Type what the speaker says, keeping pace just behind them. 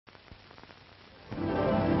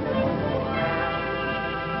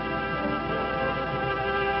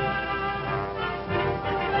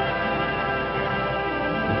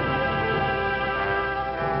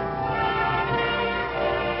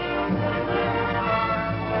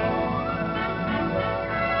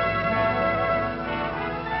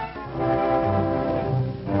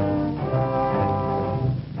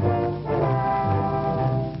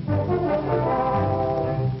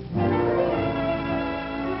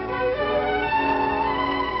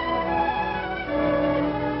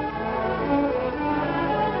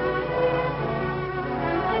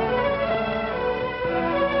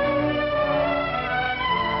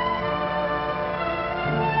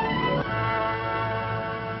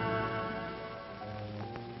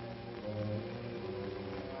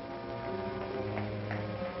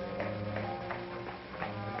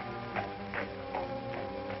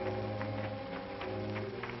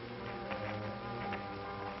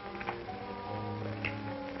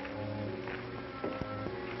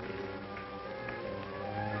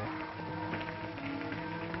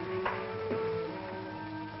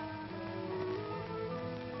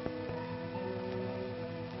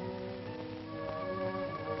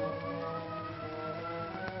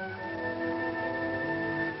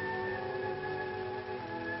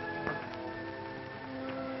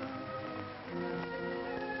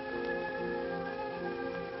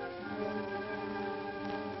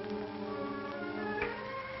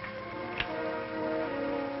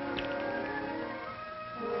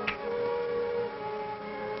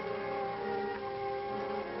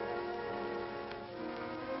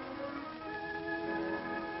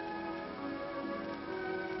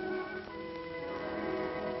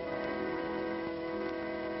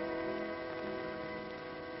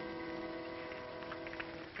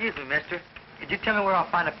Excuse me, mister. Could you tell me where I'll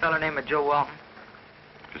find a fella named Joe Walton?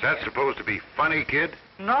 Is that supposed to be funny, kid?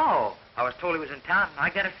 No. I was told he was in town, and I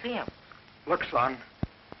gotta see him. Look, son.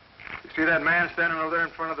 You see that man standing over there in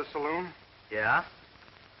front of the saloon? Yeah?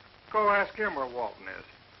 Go ask him where Walton is.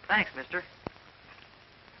 Thanks, mister.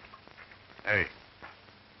 Hey,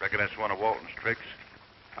 reckon that's one of Walton's tricks?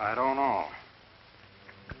 I don't know.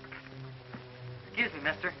 Excuse me,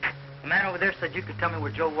 mister. The man over there said you could tell me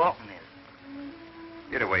where Joe Walton is.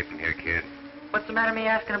 Get away from here, kid. What's the matter me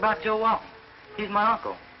asking about Joe Walton? He's my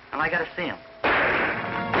uncle, and I gotta see him.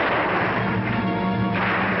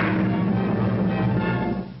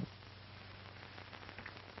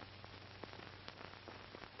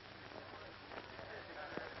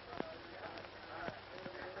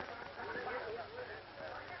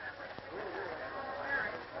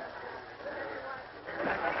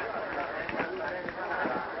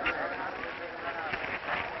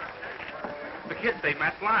 The kid saved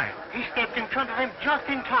Matt's life. He stepped in front of him just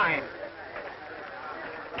in time.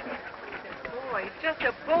 Boy, just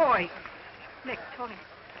a boy. Nick, Tony,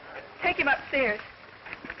 take him upstairs.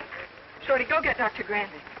 Shorty, go get Dr.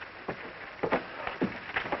 Granby.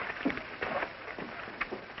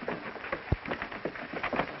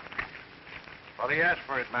 Well, he asked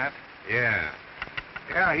for it, Matt. Yeah.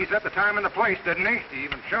 Yeah, he set the time and the place, didn't he? He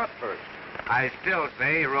even shot first. I still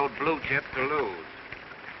say he rode blue chip to lose.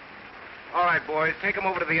 All right, boys, take him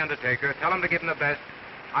over to the undertaker. Tell him to give him the best.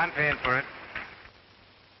 I'm paying for it.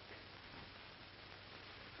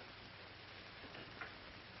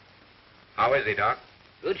 How is he, Doc?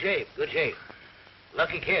 Good shape, good shape.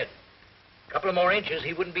 Lucky kid. Couple of more inches,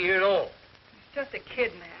 he wouldn't be here at all. He's just a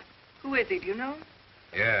kid, Matt. Who is he, do you know?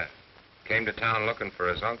 Yeah. Came to town looking for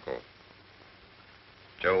his uncle.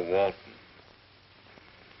 Joe Walton.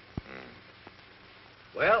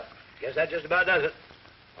 Well, guess that just about does it.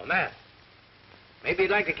 Oh, Matt, maybe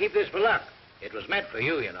you'd like to keep this for luck. It was meant for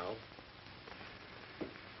you, you know.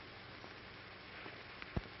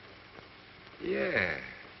 Yeah.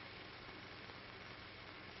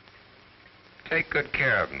 Take good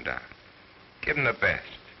care of him, Doc. Give him the best.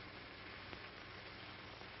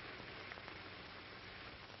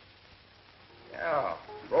 Yeah.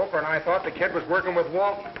 Roper and I thought the kid was working with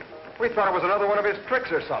Walton. We thought it was another one of his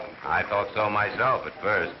tricks or something. I thought so myself at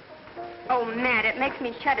first. Oh, Matt, it makes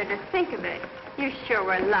me shudder to think of it. You sure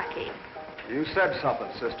were lucky. You said something,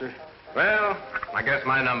 sister. Well, I guess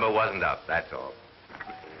my number wasn't up, that's all.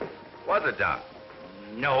 Was it, Doc?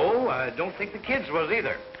 No, I don't think the kid's was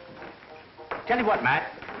either. Tell you what,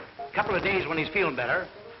 Matt, a couple of days when he's feeling better,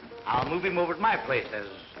 I'll move him over to my place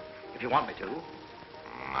if you want me to.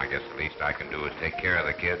 I guess the least I can do is take care of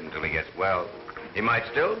the kid until he gets well. He might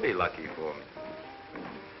still be lucky for me.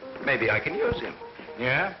 Maybe I can use him.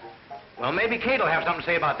 Yeah? Well, maybe Kate will have something to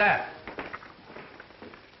say about that.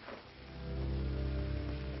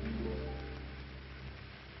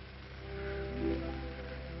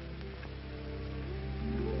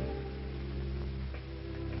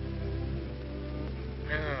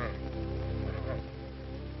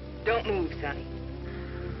 Don't move, Sonny.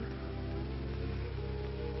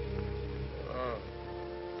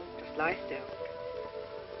 Just lie still.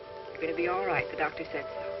 You're going to be all right. The doctor said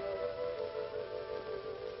so.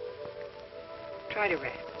 Try to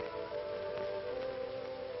rest.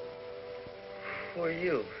 Who are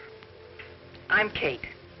you? I'm Kate.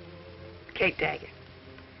 Kate Daggett.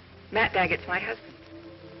 Matt Daggett's my husband.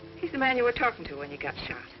 He's the man you were talking to when you got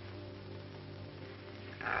shot.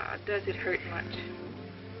 Ah, does it hurt much?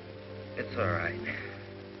 It's all right.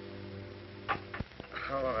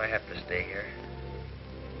 How long I have to stay here?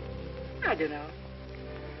 I don't know.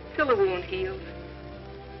 Till the wound heals.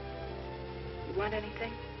 You want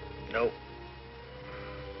anything? No.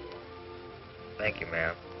 Thank you,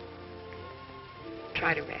 ma'am.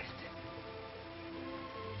 Try to rest.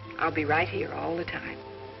 I'll be right here all the time.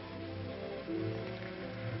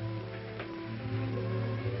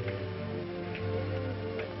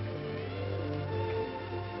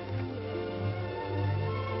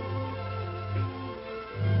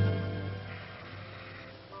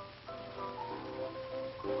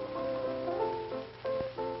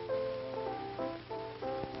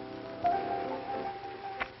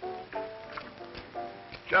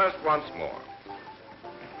 Just once more.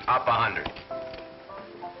 Up 100.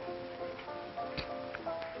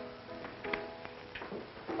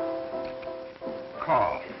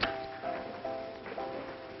 Call.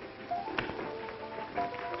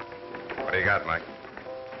 What do you got, Mike?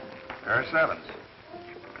 There are sevens.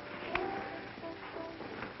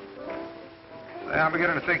 Say, I'm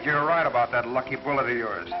beginning to think you're right about that lucky bullet of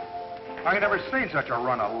yours. I ain't never seen such a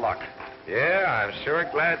run of luck. Yeah, I'm sure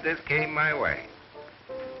glad this came my way.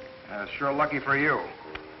 Sure lucky for you.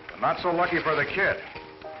 But not so lucky for the kid.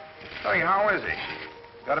 Say, how is he?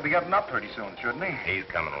 Got to be getting up pretty soon, shouldn't he? He's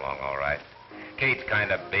coming along all right. Kate's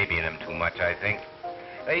kind of babying him too much, I think.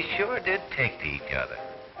 They sure did take to each other.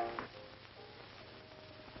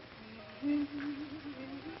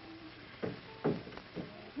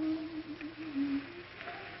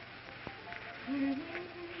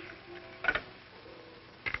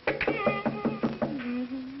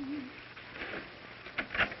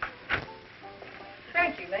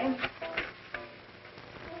 Thank you, Lane.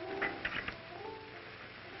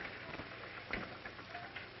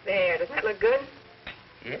 There, does that look good?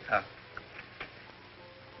 Yeah.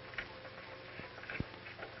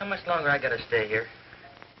 How much longer I gotta stay here?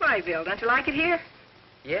 Why, Bill, don't you like it here?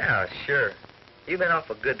 Yeah, sure. You've been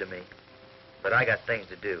awful good to me. But I got things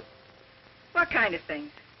to do. What kind of things?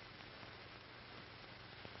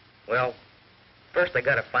 Well, first I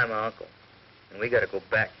gotta find my uncle. And we gotta go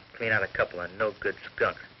back and clean out a couple of no-good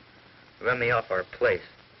skunks. Run me off our place.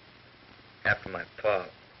 After my pa.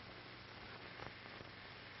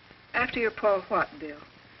 After your pa what, Bill?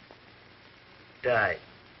 Died.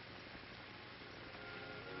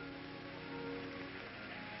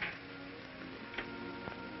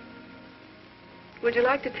 Would you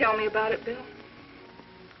like to tell me about it, Bill?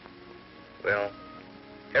 Well,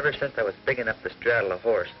 ever since I was big enough to straddle a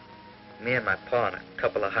horse, me and my pa and a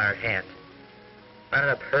couple of hired hands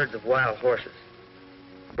rounded up herds of wild horses,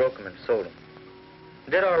 broke them and sold them.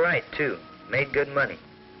 Did all right, too. Made good money.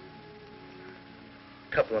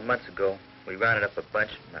 A couple of months ago, we rounded up a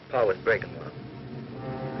bunch, and my pa was breaking one.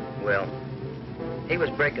 Well, he was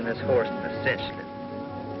breaking this horse and essentially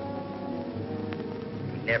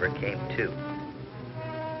he never came to.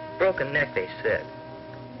 Broken neck, they said.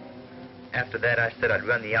 After that, I said I'd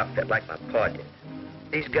run the outfit like my pa did.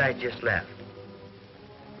 These guys just laughed.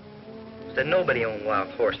 Said nobody owned wild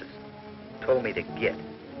horses. Told me to get.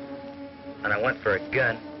 And I went for a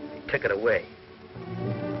gun. They took it away.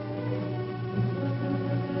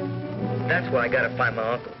 That's why I gotta find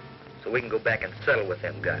my uncle, so we can go back and settle with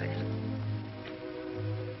them guys.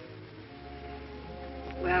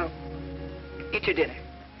 Well, eat your dinner.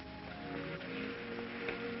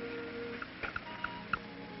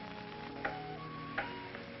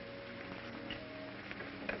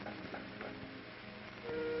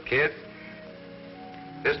 Kid,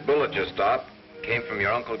 this bullet you stopped came from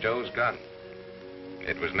your Uncle Joe's gun.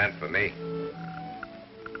 It was meant for me.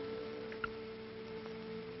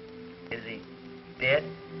 Is he dead?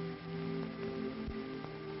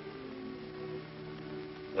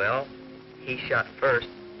 Well, he shot first.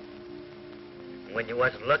 And when you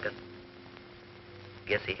wasn't looking,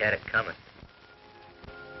 guess he had it coming.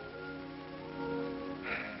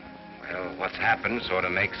 Well, what's happened sort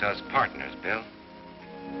of makes us partners, Bill.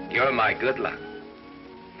 You're my good luck.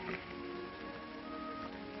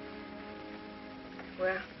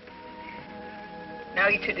 Well, now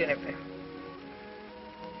eat your dinner, Bill.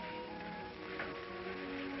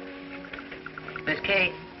 Miss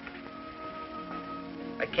Kate,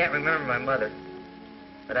 I can't remember my mother,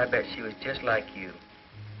 but I bet she was just like you.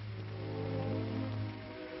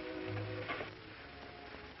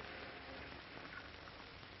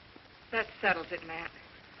 That settles it, Matt.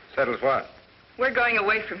 Settles what? We're going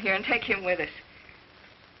away from here and take him with us.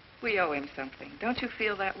 We owe him something. Don't you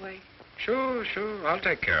feel that way? Sure. I'll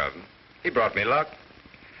take care of him. He brought me luck.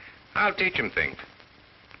 I'll teach him things.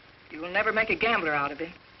 You will never make a gambler out of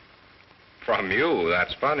him. From you,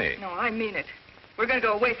 that's funny. No, I mean it. We're going to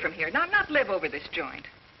go away from here, not live over this joint.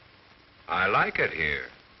 I like it here.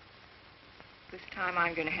 This time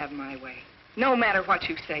I'm going to have my way. No matter what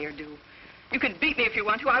you say or do. You can beat me if you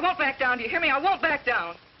want to. I won't back down. Do you hear me? I won't back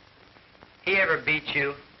down. He ever beat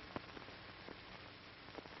you?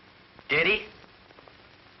 Did he?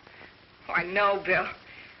 Oh, I know, Bill.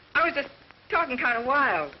 I was just talking kind of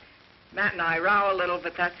wild. Matt and I row a little,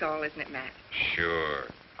 but that's all, isn't it, Matt? Sure.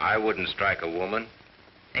 I wouldn't strike a woman.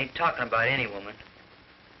 Ain't talking about any woman.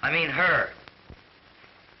 I mean her.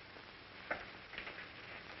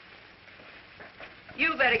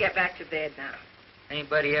 You better get back to bed now.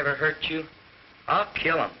 Anybody ever hurt you? I'll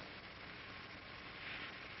kill him.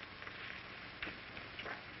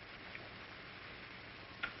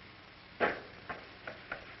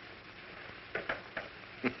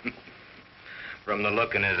 From the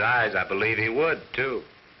look in his eyes, I believe he would, too.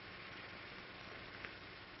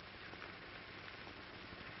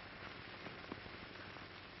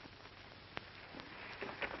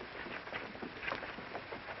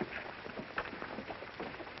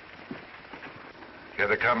 Here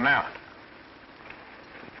they come now.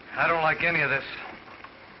 I don't like any of this.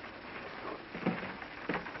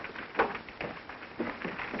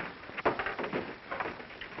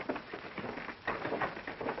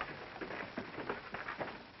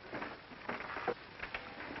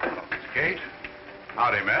 Kate?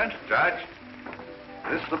 Howdy, Matt. Judge?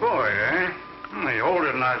 This the boy, eh? He's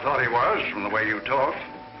older than I thought he was from the way you talked.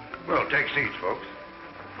 Well, take seats, folks.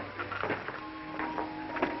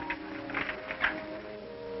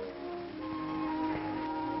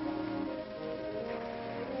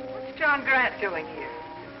 What's John Grant doing here?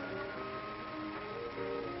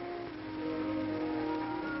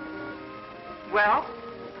 Well?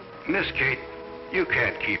 Miss Kate, you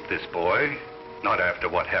can't keep this boy, not after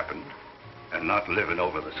what happened, and not living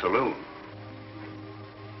over the saloon.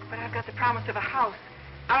 But I've got the promise of a house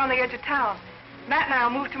out on the edge of town. Matt and I'll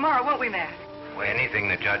move tomorrow, won't we, Matt? Well, anything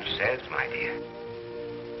the judge says, my dear.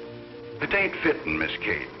 It ain't fitting, Miss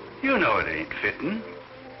Kate. You know it ain't fitting.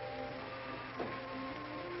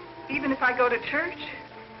 Even if I go to church?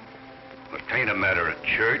 It ain't a matter of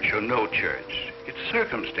church or no church. It's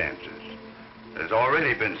circumstances. There's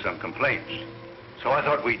already been some complaints. So I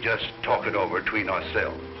thought we'd just talk it over between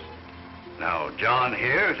ourselves. Now, John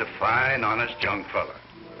here is a fine, honest young fella.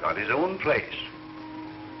 Got his own place.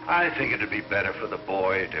 I think it'd be better for the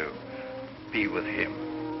boy to be with him.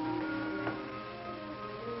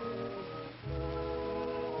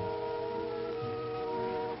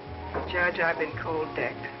 Judge, I've been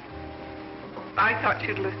cold-decked. I thought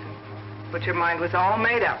you'd listen, but your mind was all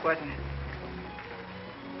made up, wasn't it?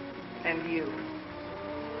 And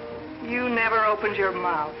you never opened your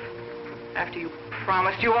mouth. After you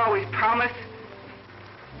promised, you always promised.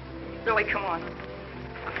 Billy, come on.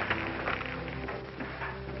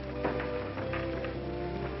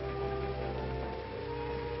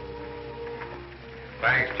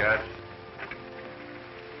 Thanks, Judge.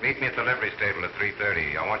 Meet me at the livery stable at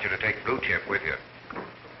 3:30. I want you to take Blue Chip with you.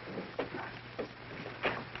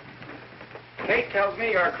 Kate tells me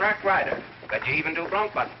you're a crack rider. Bet you even do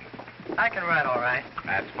bronc busting. I can ride all right.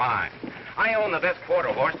 That's fine. I own the best quarter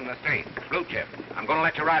horse in the state, Blue Chip. I'm going to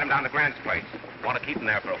let you ride him down to Grant's place. Want to keep him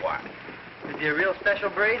there for a while. Is he a real special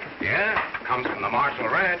breed? Yeah, comes from the Marshall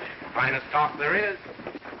Ranch. Finest stock there is.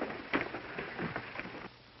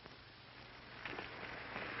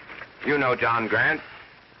 You know John Grant?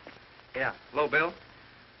 Yeah. Hello, Bill.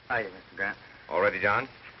 Hiya, Mr. Grant. All ready, John?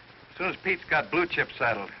 As soon as Pete's got Blue Chip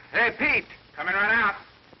saddled. Hey, Pete! Coming right out.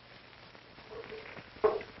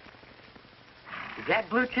 Is that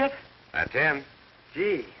Blue Chip? That's him.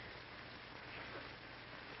 Gee.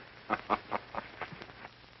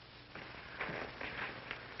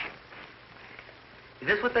 Is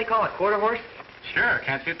this what they call a quarter horse? Sure,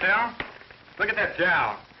 can't you tell? Look at that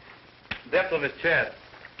jowl. Depth of his chest.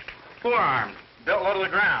 Forearms, built low to the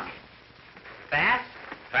ground. Fast?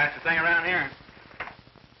 Fastest thing around here.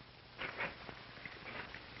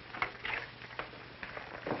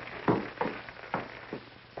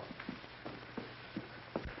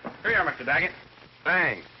 Here you are, Mr. Daggett.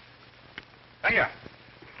 Thanks. Thank you.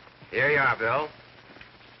 Here you are, Bill.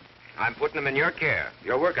 I'm putting him in your care.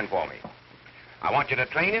 You're working for me. I want you to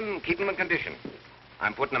train him and keep him in condition.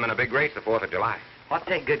 I'm putting him in a big race the 4th of July. I'll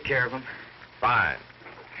take good care of him. Fine.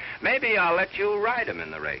 Maybe I'll let you ride him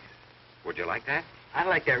in the race. Would you like that? I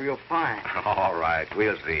like that real fine. All right,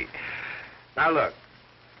 we'll see. Now, look,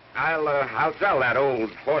 I'll sell that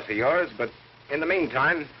old horse of yours, but in the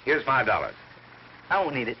meantime, here's $5. I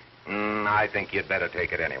won't need it. I think you'd better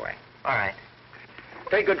take it anyway. All right.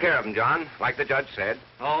 Take good care of him, John, like the judge said.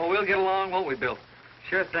 Oh, we'll get along, won't we, Bill?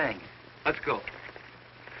 Sure thing. Let's go.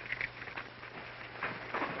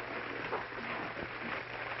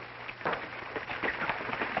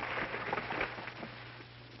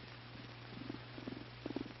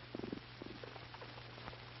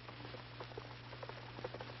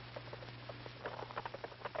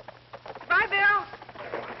 Bye, Bill.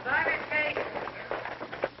 Bye, Miss Kate.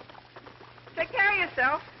 Take care of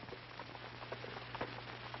yourself.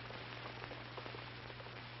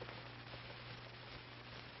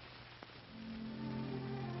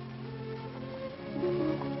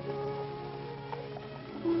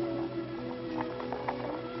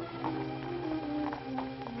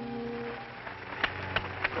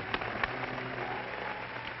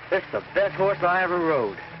 This is the best horse I ever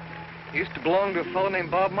rode. He used to belong to a fellow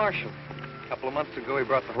named Bob Marshall. A couple of months ago, he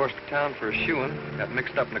brought the horse to town for a shoeing. Got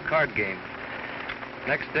mixed up in a card game.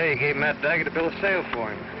 Next day, he gave Matt Daggett a bill of sale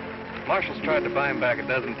for him. Marshall's tried to buy him back a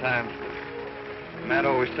dozen times, but Matt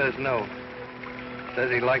always says no.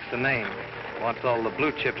 Says he likes the name. Wants all the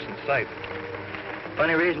blue chips in sight.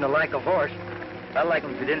 Funny reason to like a horse. I'd like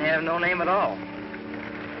him if he didn't have no name at all.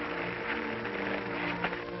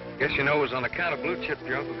 Guess you know it was on account of Blue Chip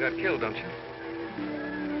your uncle got killed, don't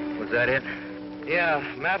you? Was that it? Yeah,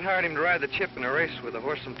 Matt hired him to ride the Chip in a race with a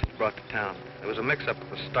horse some brought to town. There was a mix-up at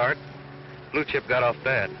the start. Blue Chip got off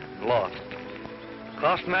bad and lost.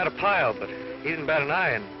 Cost Matt a pile, but he didn't bat an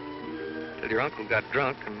eye until your uncle got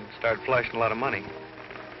drunk and started flashing a lot of money.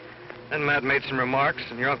 Then Matt made some remarks,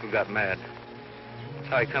 and your uncle got mad. That's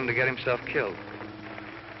how he come to get himself killed.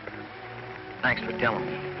 Thanks for telling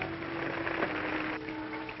me.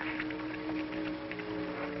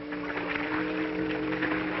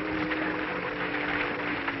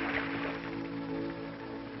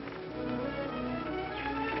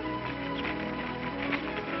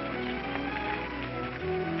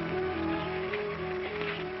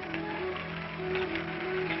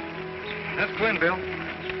 That's Quinn, Bill.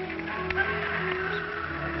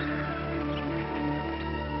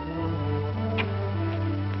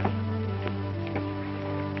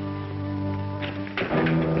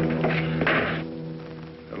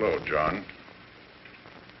 Hello, John.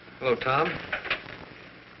 Hello, Tom.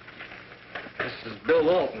 This is Bill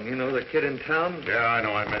Walton. You know, the kid in town? Yeah, I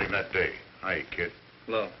know. I met him that day. Hi, kid.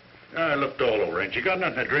 Hello. I looked all over. Ain't you got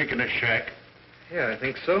nothing to drink in this shack? Yeah, I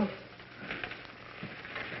think so.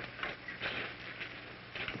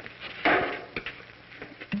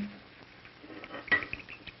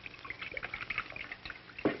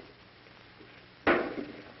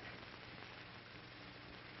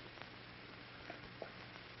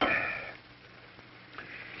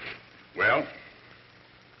 Well,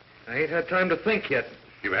 I ain't had time to think yet.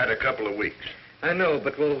 you've had a couple of weeks. I know,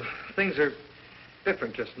 but, well, things are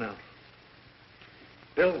different just now.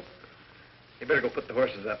 Bill, you better go put the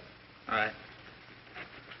horses up. All right.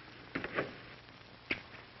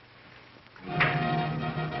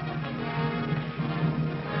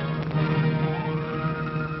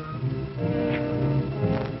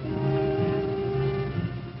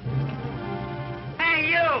 Hey,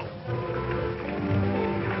 you!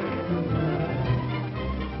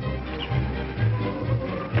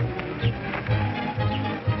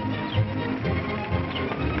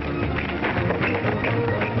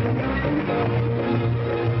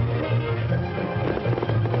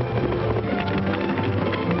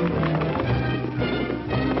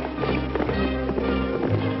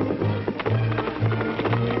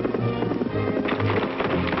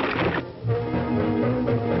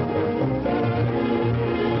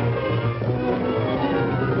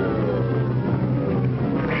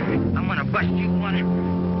 I'm gonna bust you one.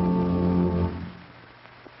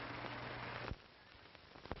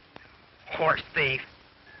 Horse thief.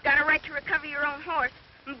 Got a right to recover your own horse.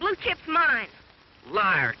 And Blue Chip's mine.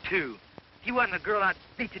 Liar, too. If you wasn't a girl, I'd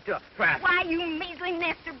beat you to a frat. Why, you measly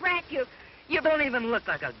nester brat, you... You don't even look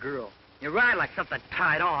like a girl. You ride like something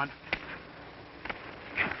tied on.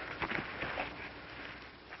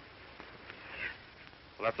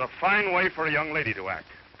 Well, that's a fine way for a young lady to act.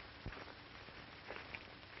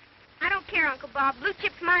 I don't care, Uncle Bob. Blue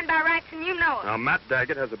Chip's mine by rights, and you know it. Now, Matt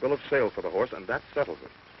Daggett has a bill of sale for the horse, and that settles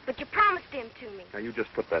it. But you promised him to me. Now, you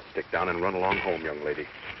just put that stick down and run along home, young lady.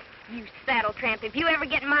 You saddle tramp. If you ever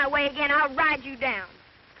get in my way again, I'll ride you down.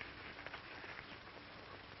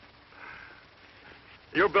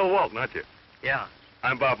 You're Bill Walton, aren't you? Yeah.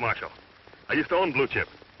 I'm Bob Marshall. I used to own Blue Chip.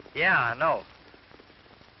 Yeah, I know.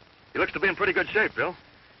 He looks to be in pretty good shape, Bill.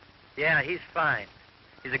 Yeah, he's fine.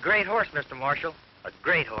 He's a great horse, Mr. Marshall. A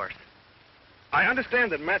great horse. I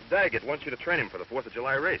understand that Matt Daggett wants you to train him for the 4th of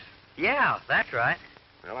July race. Yeah, that's right.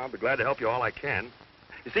 Well, I'll be glad to help you all I can.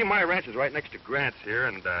 You see, my ranch is right next to Grant's here,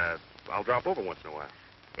 and I'll drop over once in a while.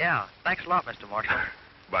 Yeah, thanks a lot, Mr. Marshall.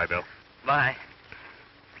 Bye, Bill. Bye.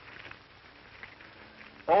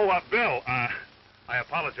 Oh, Bill, I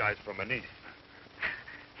apologize for my niece.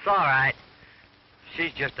 It's all right.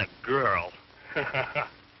 She's just a girl.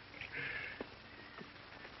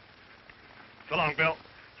 So long, Bill.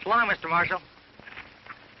 So long, Mr. Marshall.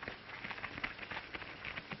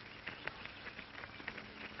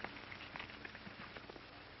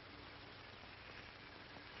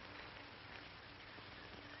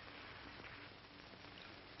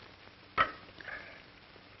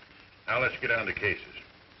 Now, let's get down to cases.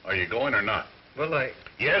 Are you going or not? Well, I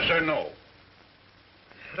Yes or no?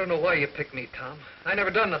 don't know why you picked me, Tom. I never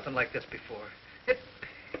done nothing like this before. It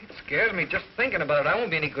scares me just thinking about it. I won't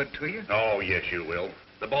be any good to you. Oh, yes, you will.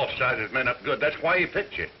 The boss sizes men up good. That's why he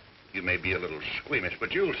picked you. You may be a little squeamish,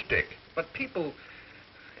 but you'll stick. But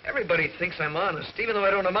everybody thinks I'm honest. Even though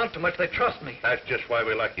I don't amount to much, they trust me. That's just why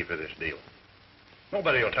we like you for this deal.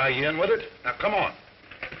 Nobody will tie you in with it. Now, come on.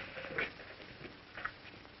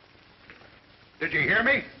 Did you hear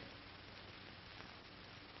me?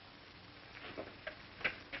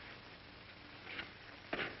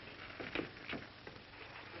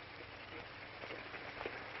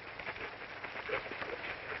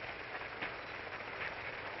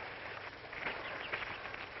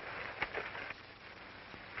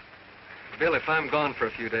 Bill, if I'm gone for a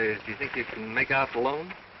few days, do you think you can make out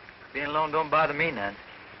alone? Being alone don't bother me none.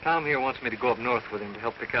 Tom here wants me to go up north with him to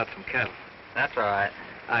help pick out some cattle. That's all right.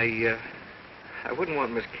 I wouldn't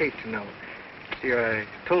want Miss Kate to know. See, I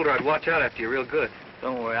told her I'd watch out after you real good.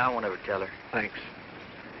 Don't worry, I won't ever tell her. Thanks.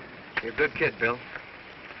 You're a good kid, Bill.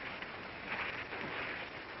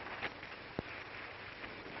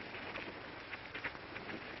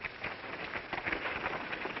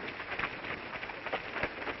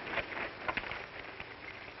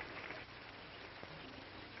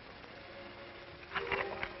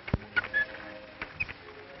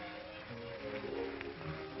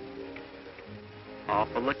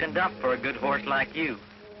 Awful looking dump for a good horse like you.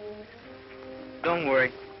 Don't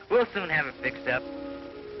worry, we'll soon have it fixed up.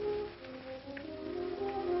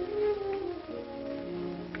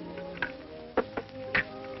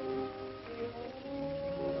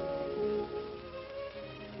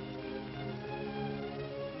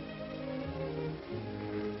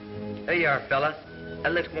 There you are, fella.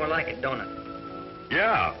 That looks more like it, don't it?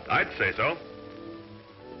 Yeah, I'd say so.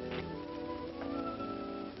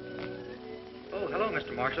 Oh, hello,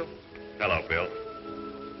 Mr. Marshall. Hello, Bill.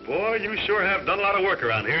 Boy, you sure have done a lot of work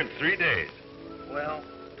around here in 3 days. Well,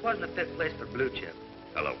 it wasn't a fit place for Blue Chip.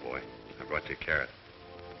 Hello, boy. I brought you a carrot.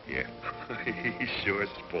 Yeah, he's sure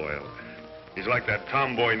spoiled. He's like that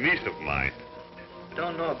tomboy niece of mine.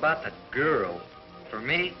 Don't know about the girl. For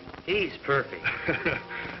me, he's perfect.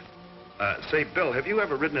 Say, Bill, have you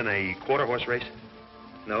ever ridden in a quarter horse race?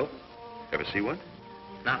 No, Ever see one?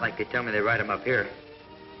 not like they tell me they ride 'em up here.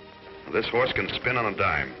 Well, this horse can spin on a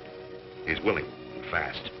dime. He's willing and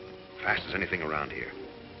fast. Fast as anything around here.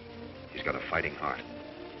 He's got a fighting heart.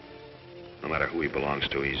 No matter who he belongs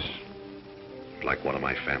to, he's like one of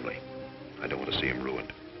my family. I don't want to see him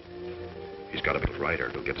ruined. He's got a bit of rider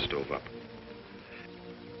who'll get stove up.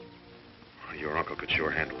 Your uncle could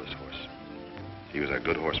sure handle this horse. He was a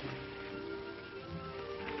good horseman.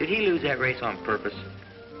 Did he lose that race on purpose?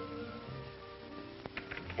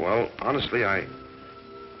 Well, honestly, I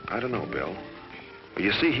don't know, Bill.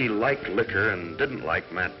 You see, he liked liquor and didn't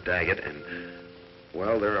like Matt Daggett, and,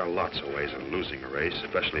 well, there are lots of ways of losing a race,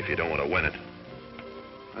 especially if you don't want to win it.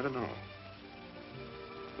 I don't know.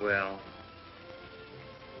 Well...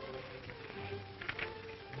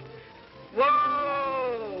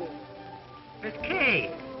 Whoa! Miss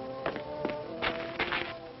Kate!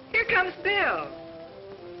 Here comes Bill.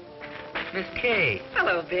 Miss Kate!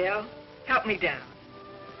 Hello, Bill. Help me down.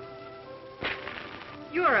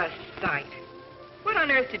 You're a sight. What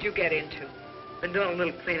on earth did you get into? Been doing a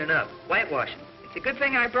little cleaning up, whitewashing. It's a good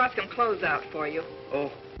thing I brought some clothes out for you.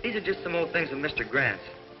 Oh, these are just some old things of Mr. Grant's.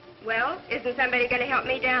 Well, isn't somebody going to help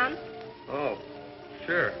me down? Oh,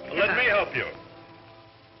 sure. Well, let me help you.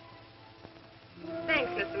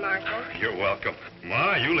 Thanks, Mr. Marshall. You're welcome.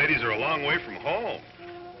 Ma, you ladies are a long way from home.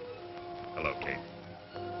 Hello, Kate.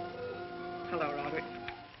 Hello, Robert.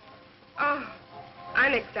 Oh,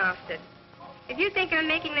 I'm exhausted. If you think I'm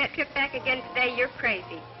making that trip back again today, you're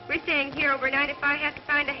crazy. We're staying here overnight if I have to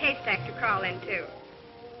find a haystack to crawl into.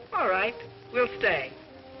 All right, we'll stay.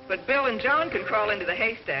 But Bill and John can crawl into the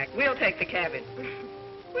haystack. We'll take the cabin.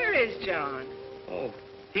 Where is John? Oh,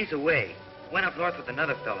 he's away. Went up north with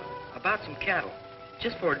another fellow. About some cattle.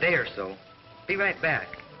 Just for a day or so. Be right back.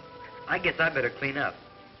 I guess I better clean up.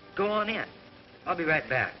 Go on in. I'll be right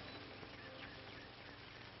back.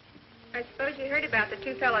 I suppose you heard about the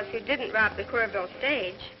two fellows who didn't rob the Corville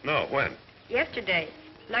stage. No, when? Yesterday.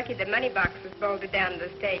 Lucky the money box was bolted down to the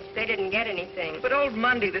stage. They didn't get anything. But old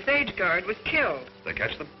Monday, the stage guard, was killed. They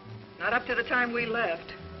catch them? Not up to the time we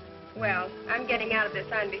left. Well, I'm getting out of the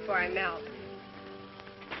sun before I melt.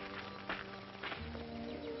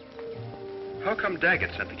 How come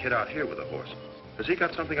Daggett sent the kid out here with a horse? Has he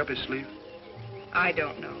got something up his sleeve? I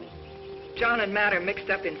don't know. John and Matt are mixed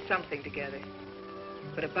up in something together.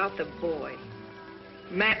 But about the boy,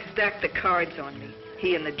 Matt stacked the cards on me,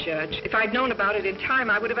 he and the judge. If I'd known about it in time,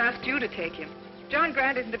 I would have asked you to take him. John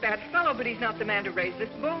Grant isn't a bad fellow, but he's not the man to raise this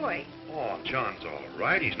boy. Oh, John's all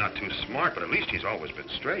right. He's not too smart, but at least he's always been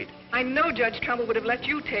straight. I know Judge Trumbull would have let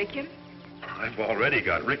you take him. I've already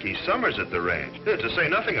got Ricky Summers at the range, to say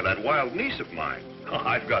nothing of that wild niece of mine. Oh,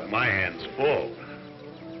 I've got my hands full.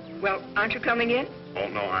 Well, aren't you coming in? Oh,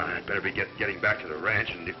 no, I'd better be getting back to the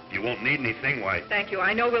ranch, and if you won't need anything, why... Thank you.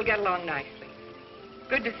 I know we'll get along nicely.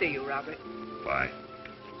 Good to see you, Robert. Bye.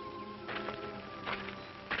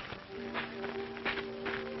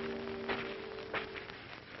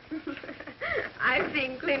 I've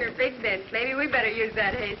seen cleaner big bins. Maybe we better use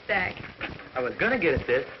that haystack. I was gonna get at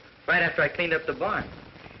this right after I cleaned up the barn.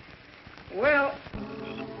 Well,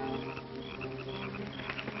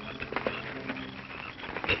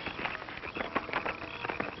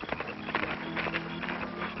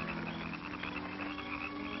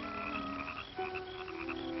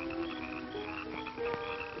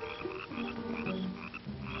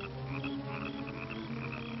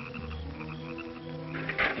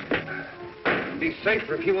 be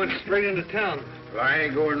safer if you went straight into town. Well, I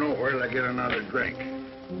ain't going nowhere till I get another drink.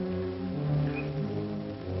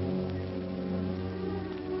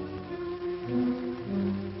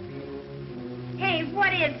 Hey,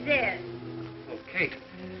 what is this? Oh, Kate.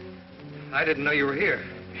 I didn't know you were here.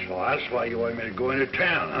 So that's why you want me to go into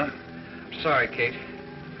town, huh? I'm sorry, Kate.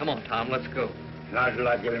 Come on, Tom, let's go. Not till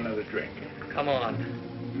I get another drink. Come on.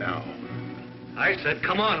 No. I said,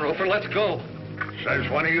 come on, Roper, let's go. Says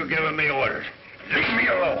one of you giving me orders. Leave me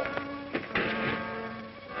alone.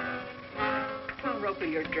 Oh, Roper,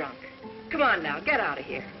 you're drunk. Come on now, get out of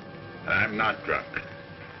here. I'm not drunk.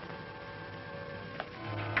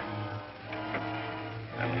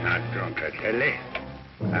 I'm not drunk, I tell you.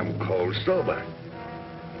 I'm cold sober.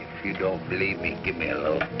 If you don't believe me, give me a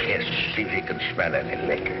little kiss. See if you can smell any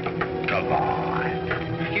liquor. Come on.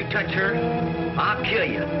 If you touch her, I'll kill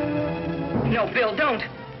you. No, Bill, don't.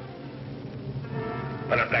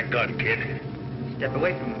 Put up that gun, kid. Step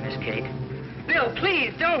away from me, Miss Kate. Bill,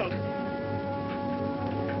 please, don't.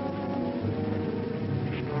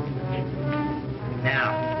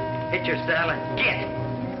 Now, hit your saddle and get.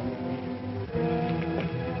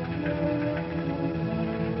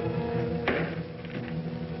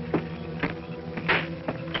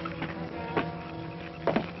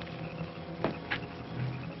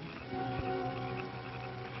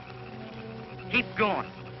 Keep going.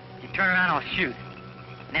 You turn around, I'll shoot.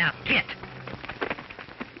 Now, get.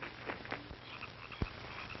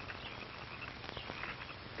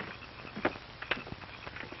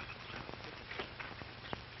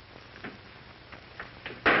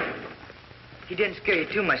 He didn't scare you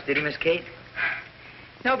too much, did he, Miss Kate?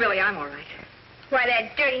 No, Billy, I'm all right. Why,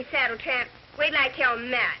 that dirty saddle tramp. Wait till I tell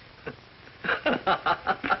Matt.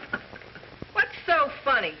 What's so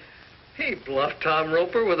funny? He bluffed Tom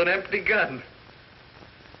Roper with an empty gun.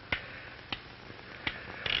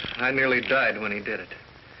 I nearly died when he did it.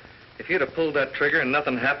 If you'd have pulled that trigger and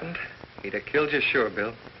nothing happened, he'd have killed you sure,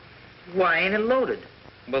 Bill. Why ain't it loaded?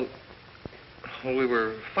 Well, we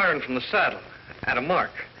were firing from the saddle at a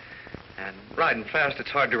mark. And riding fast,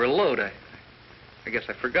 it's hard to reload. I guess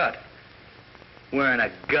I forgot. Wearing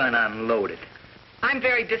a gun unloaded. I'm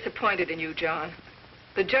very disappointed in you, John.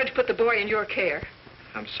 The judge put the boy in your care.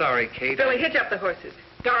 I'm sorry, Kate. Billy, hitch up the horses.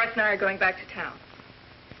 Doris and I are going back to town.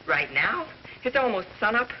 Right now? It's almost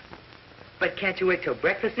sunup. But can't you wait till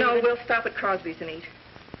breakfast? No, even? we'll stop at Crosby's and eat.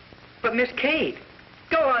 But Miss Kate.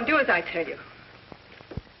 Go on, do as I tell you.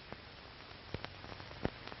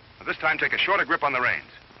 This time, take a shorter grip on the reins.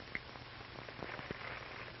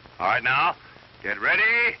 All right, now, get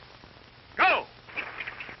ready. Go!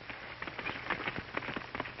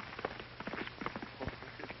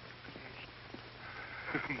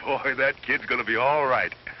 Boy, that kid's gonna be all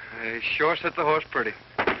right. He sure set the horse pretty.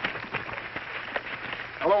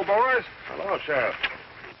 Hello, boys. Hello, Sheriff.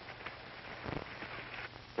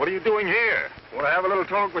 What are you doing here? Want to have a little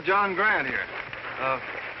talk with John Grant here.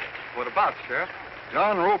 What about, Sheriff?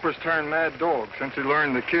 John Roper's turned mad dog since he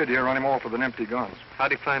learned the kid here run him off with an empty gun.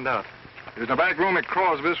 How'd he find out? He was in the back room at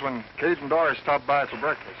Crosby's when Kate and Doris stopped by for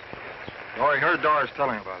breakfast. Or he heard Doris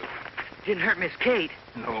telling about it. Didn't hurt Miss Kate.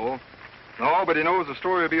 No, but he knows the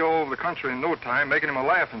story will be all over the country in no time, making him a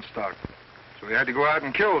laughing stock. So he had to go out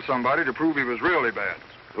and kill somebody to prove he was really bad.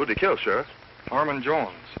 Who'd he kill, Sheriff? Harmon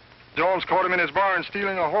Jones. Jones caught him in his barn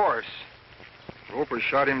stealing a horse. Roper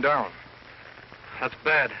shot him down. That's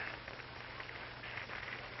bad.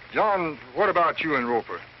 John, what about you and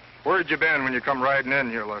Roper? Where'd you been when you come riding in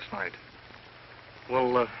here last night?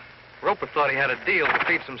 Well, Roper thought he had a deal to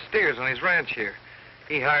feed some steers on his ranch here.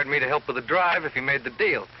 He hired me to help with the drive if he made the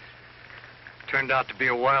deal. Turned out to be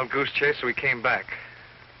a wild goose chase, so he came back.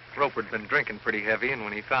 Roper'd been drinking pretty heavy, and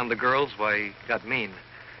when he found the girls, why, he got mean.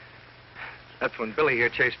 That's when Billy here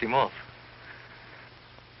chased him off.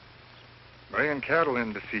 Bringing cattle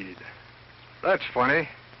in to feed. That's funny.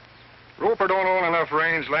 Roper don't own enough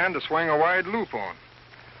rangeland to swing a wide loop on.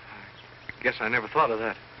 Guess I never thought of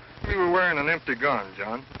that. We were wearing an empty gun,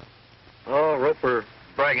 John. Oh, Roper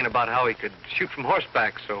bragging about how he could shoot from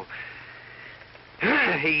horseback, so...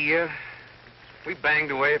 we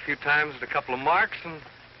banged away a few times at a couple of marks, and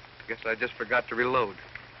I guess I just forgot to reload.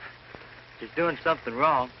 If he's doing something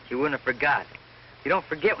wrong, you wouldn't have forgot. You don't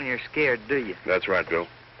forget when you're scared, do you? That's right, Bill.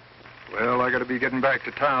 Well, I gotta be getting back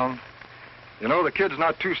to town. You know, the kid's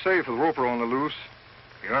not too safe with Roper on the loose.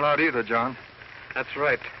 You're not either, John. That's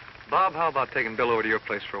right. Bob, how about taking Bill over to your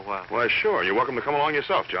place for a while? Why, sure. You're welcome to come along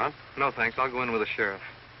yourself, John. No, thanks. I'll go in with the sheriff.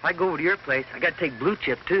 If I go over to your place, I gotta take Blue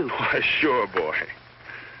Chip, too. Why, sure, boy.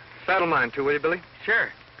 Saddle mine, too, will you, Billy? Sure.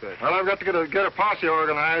 Good. Well, I've got to get a posse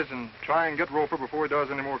organized and try and get Roper before he does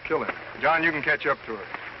any more killing. John, you can catch up to it.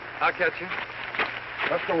 I'll catch you.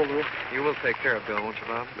 Let's go, Lou. You will take care of Bill, won't you,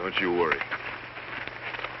 Bob? Don't you worry.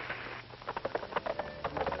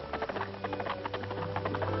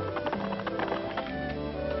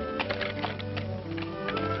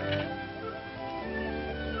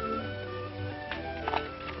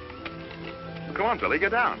 Come on, Billy,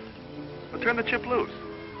 get down. Well, turn the chip loose.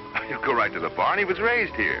 You'll go right to the barn. He was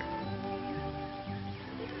raised here.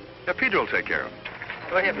 Yeah, Pedro will take care of him.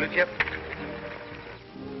 Go ahead, Blue Chip.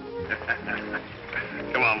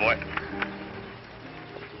 Come on, boy.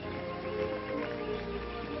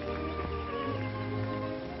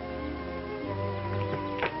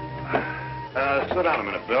 Sit down a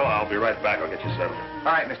minute, Bill. I'll be right back. I'll get you settled.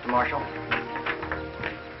 All right, Mr. Marshall.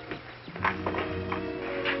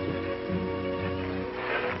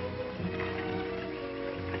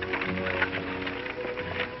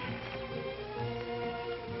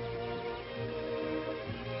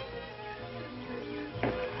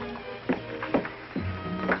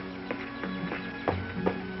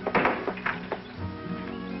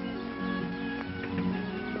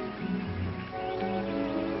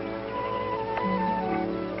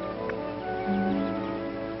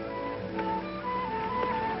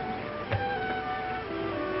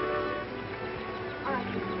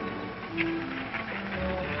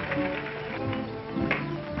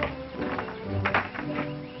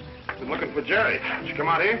 Been looking for Jerry. Did she come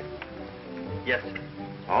out here? Yes, sir.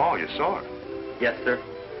 Oh, you saw her. Yes, sir.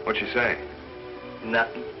 What'd she say?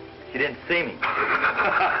 Nothing. She didn't see me.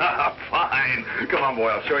 Fine. Come on, boy.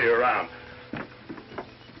 I'll show you around.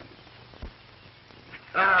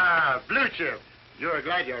 Ah, Blue Chip. You're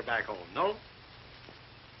glad you're back home, no?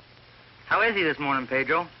 How is he this morning,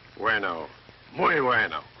 Pedro? Bueno. Muy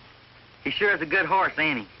bueno. He sure is a good horse,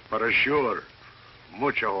 ain't he? But sure.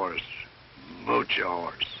 Mucho horse. Mucho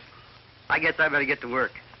horse. I guess I better get to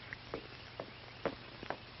work.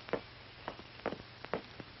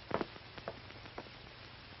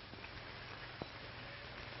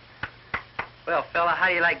 Well, fella, how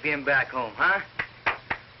do you like being back home, huh?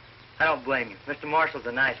 I don't blame you. Mr. Marshall's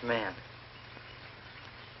a nice man.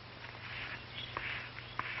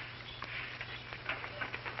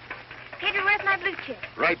 Pedro, where's my Blue Chip?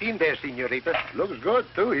 Right in there, senorita. Looks good,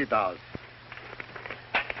 too, he does.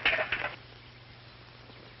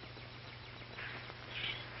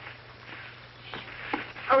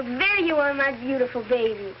 Oh, there you are, my beautiful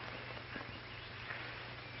baby.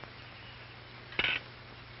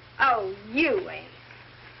 Oh, you ain't.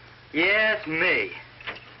 Yes, me.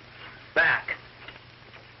 Back.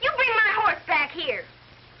 You bring my horse back here.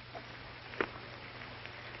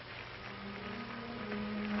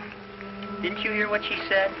 Didn't you hear what she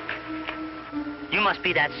said? You must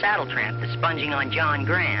be that saddle tramp that's sponging on John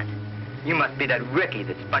Grant. You must be that Ricky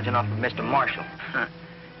that's sponging off of Mr. Marshall. Huh.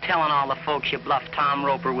 Telling all the folks you bluffed Tom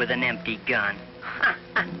Roper with an empty gun.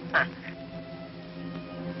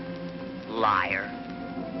 Liar.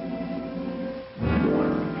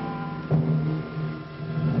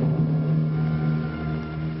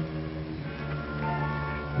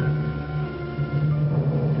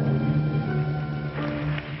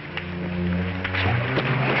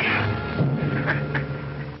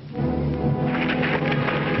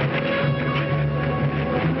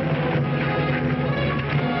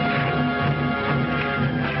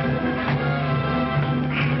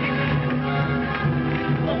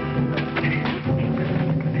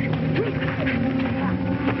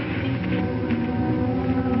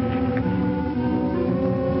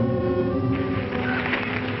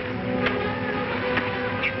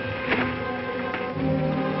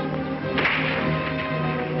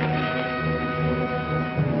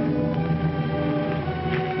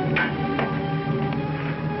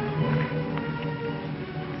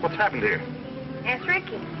 What's happened here? That's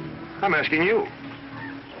Ricky. I'm asking you.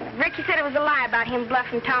 Ricky said it was a lie about him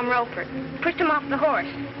bluffing Tom Roper. Pushed him off the horse.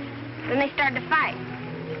 Then they started to fight.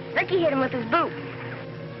 Ricky hit him with his boot.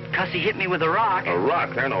 Cause he hit me with a rock. A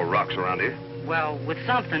rock? There are no rocks around here. Well, with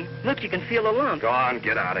something. Look, you can feel a lump. Go on,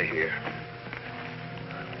 get out of here.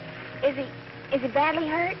 Is he badly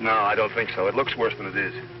hurt? No, I don't think so. It looks worse than it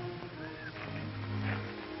is.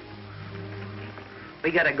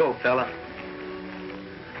 We gotta go, fella.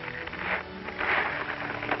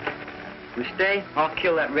 We stay, I'll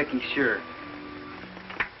kill that Ricky, sure.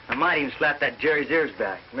 I might even slap that Jerry's ears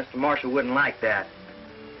back. Mr. Marshall wouldn't like that.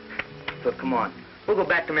 So come on, we'll go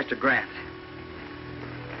back to Mr. Grant's.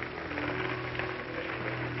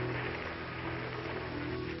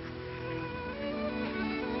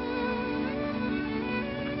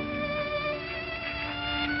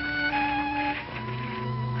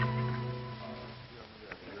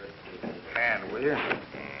 Hand, will you?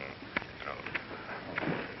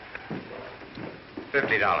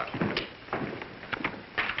 $50.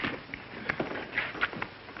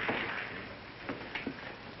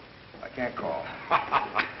 I can't call.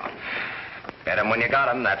 Get 'em when you got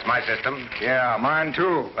 'em. That's my system. Yeah, mine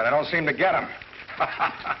too, but I don't seem to get them.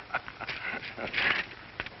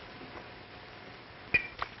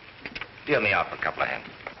 Deal me out for a couple of hands.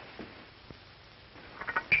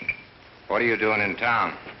 What are you doing in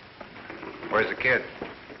town? Where's the kid?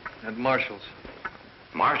 At Marshall's.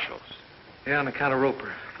 Marshall's? Yeah, on account of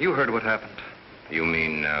Roper. You heard what happened. You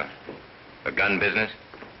mean, the gun business?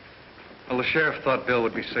 Well, the sheriff thought Bill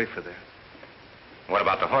would be safer there. What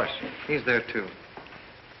about the horse? He's there, too.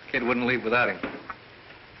 Kid wouldn't leave without him.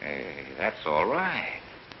 Hey, that's all right.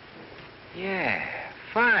 Yeah,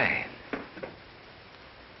 fine.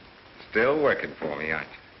 Still working for me, aren't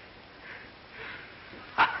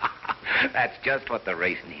you? That's just what the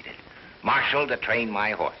race needed. Marshall to train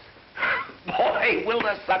my horse. Boy, will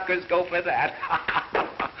the suckers go for that.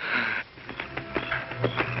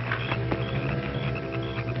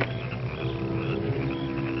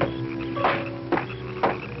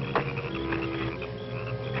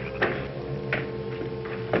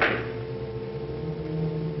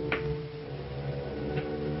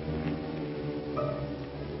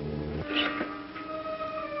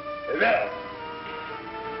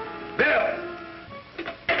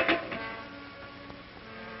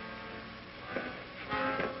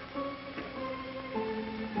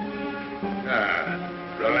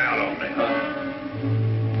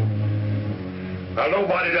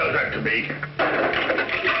 Nobody does that to me.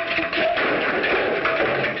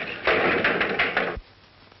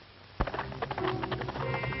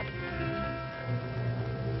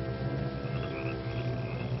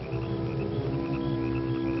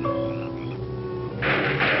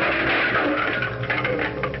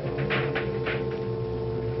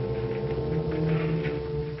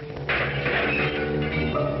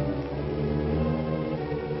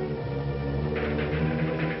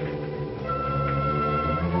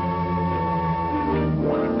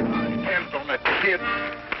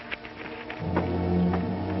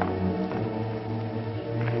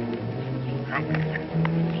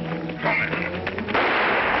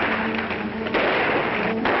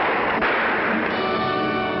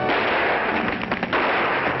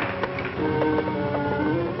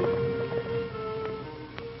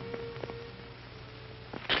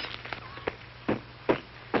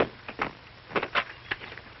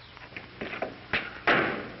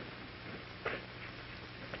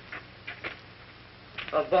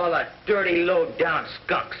 Of all the dirty, low-down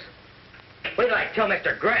skunks. Wait till I tell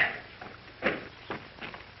Mr. Grant.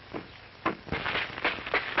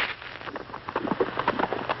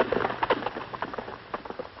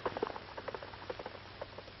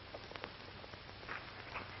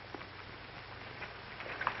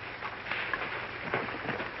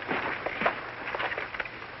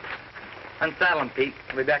 Unsaddle him, Pete.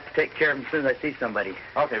 I'll be back to take care of him as soon as I see somebody.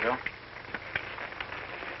 Okay, Bill.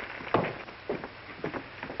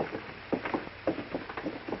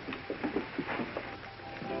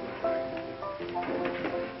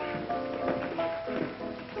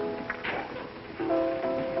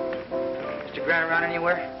 Mr. Grant around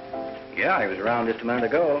anywhere? Yeah, he was around just a minute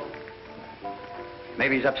ago.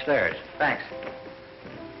 Maybe he's upstairs. Thanks.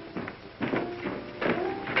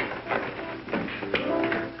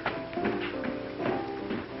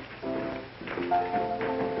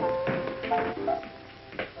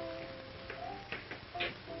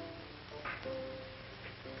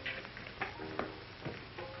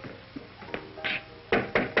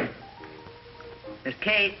 Miss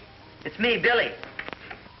Kate, it's me, Billy.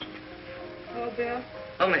 Oh, Bill.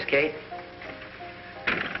 Oh, Miss Kate.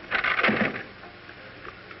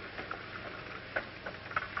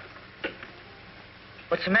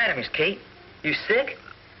 What's the matter, Miss Kate? You sick?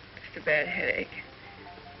 Just a bad headache.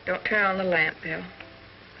 Don't turn on the lamp, Bill.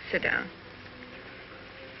 Sit down.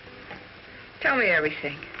 Tell me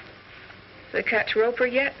everything. Did they catch Roper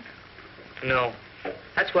yet? No.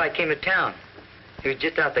 That's why I came to town. He was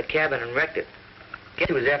just out the cabin and wrecked it. Guess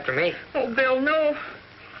he was after me. Oh, Bill, no.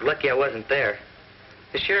 Lucky I wasn't there.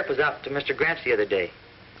 The sheriff was out to Mr. Grant's the other day.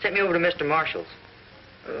 Sent me over to Mr. Marshall's.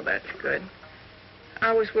 Oh, that's good.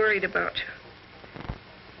 I was worried about you.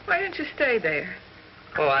 Why didn't you stay there?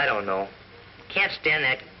 Oh, I don't know. Can't stand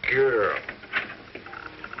that girl.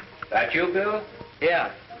 That you, Bill?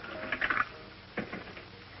 Yeah.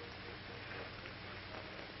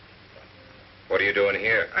 What are you doing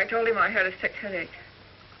here? I told him I had a sick headache.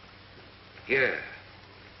 Yeah.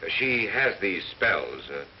 She has these spells.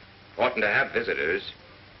 Oughtn't to have visitors.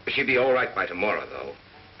 She'll be all right by tomorrow,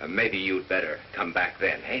 though. Maybe you'd better come back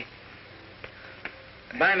then, eh?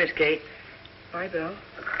 Bye, Miss Kate. Bye, Bill.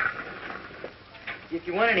 If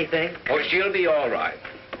you want anything. Oh, she'll be all right.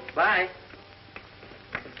 Bye.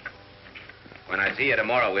 When I see you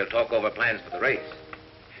tomorrow, we'll talk over plans for the race.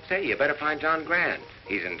 Say, you better find John Grant.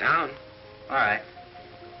 He's in town. All right.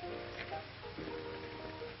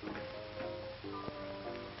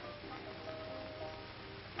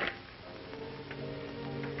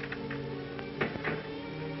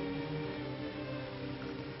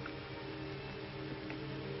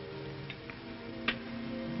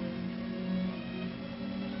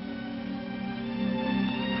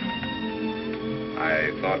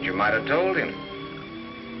 I thought you might have told him.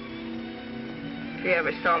 If he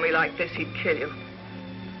ever saw me like this, he'd kill you.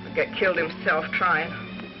 Or get killed himself trying.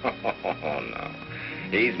 Oh, no.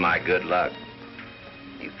 He's my good luck.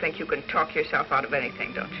 You think you can talk yourself out of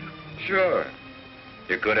anything, don't you? Sure.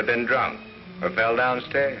 You could have been drunk or fell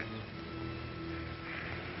downstairs.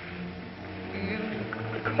 You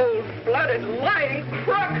cold-blooded, lying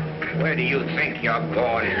crook! Where do you think you're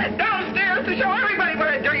going? Downstairs to show everybody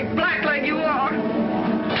what a dirty blackleg you are!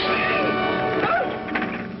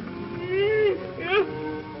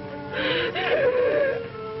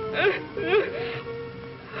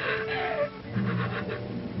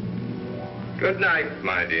 Good night,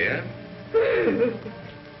 my dear.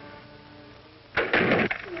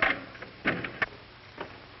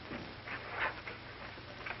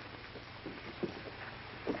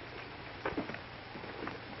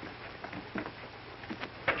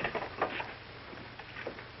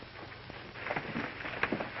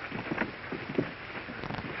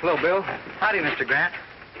 Hello, Bill. Howdy, Mr. Grant.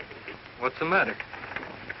 What's the matter?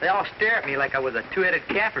 They all stare at me like I was a two-headed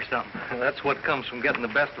calf or something. That's what comes from getting the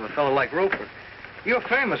best of a fellow like Roper. You're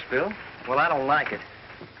famous, Bill. Well, I don't like it.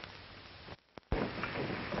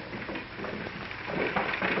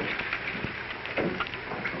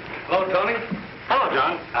 Hello, Tony. Hello,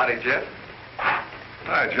 John. Howdy, Jeff.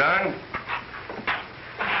 Hi, John.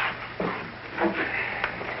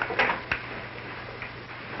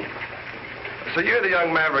 So you're the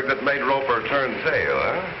young maverick that made Roper turn tail,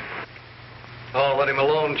 huh? Oh, let him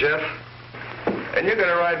alone, Jeff. And you're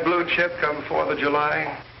gonna ride Blue Chip come 4th of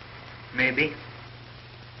July? Maybe.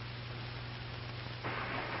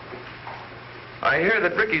 I hear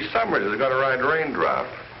that Ricky Summers is gonna ride Raindrop.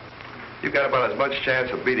 You've got about as much chance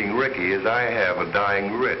of beating Ricky as I have of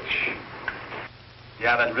dying rich.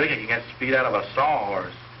 Yeah, that Ricky can get speed out of a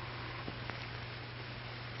sawhorse.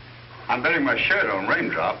 I'm betting my shirt on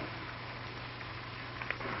Raindrop.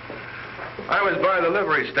 I was by the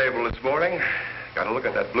livery stable this morning. Got to look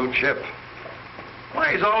at that Blue Chip.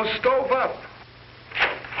 Why, he's all stove up.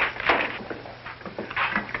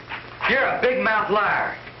 You're a big-mouth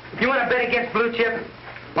liar. You want to bet against Blue Chip?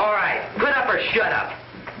 All right, put up or shut up.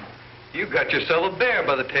 You got yourself a bear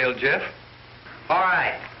by the tail, Jeff. All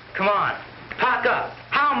right, come on. Talk up.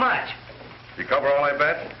 How much? You cover all I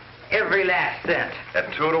bet? Every last cent.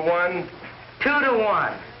 At 2 to 1? 2 to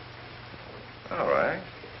 1. All right.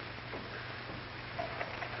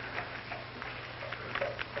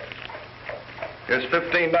 Here's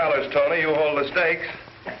 $15, Tony. You hold the stakes.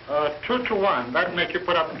 2 to 1. That'd make you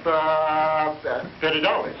put up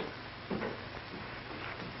 $30.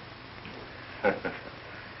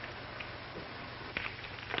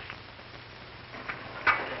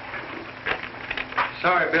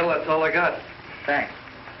 Sorry, Bill, that's all I got. Thanks.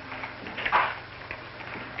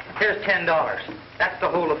 Here's $10. That's the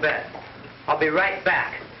whole of bet. I'll be right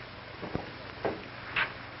back.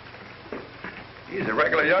 He's a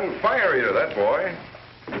regular young fire eater, that boy.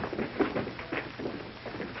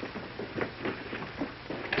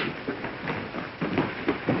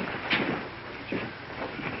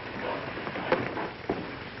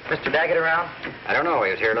 Mr. Daggett around? I don't know.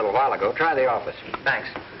 He was here a little while ago. Try the office. Thanks.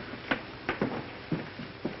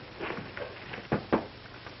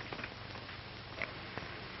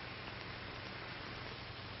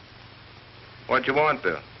 What you want,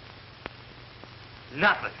 Bill?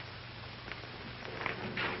 Nothing.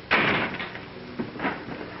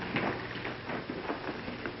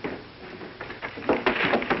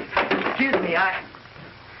 Excuse me,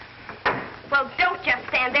 Well, don't just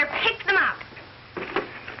stand there. Pick them up.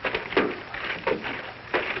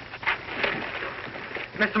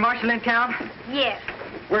 Mr. Marshall in town? Yes.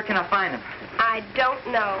 Where can I find him? I don't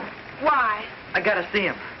know. Why? I gotta see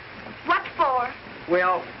him. What for?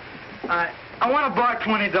 Well, I want to borrow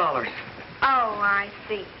 $20. Oh, I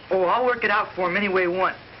see. Oh, I'll work it out for him any way you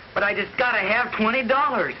want. But I just gotta have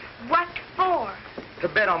 $20. What for? To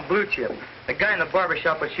bet on Blue Chip. The guy in the barber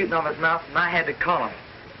shop was shooting off his mouth, and I had to call him.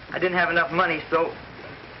 I didn't have enough money, so...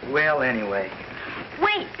 Well, anyway.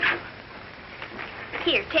 Wait.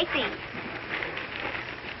 Here, take these.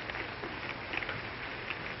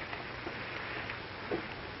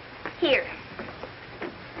 Here.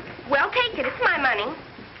 Well, take it. It's my money.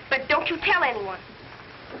 But don't you tell anyone.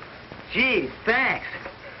 Gee, thanks.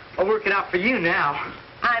 I'll work it out for you now.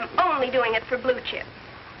 I'm only doing it for Blue Chip.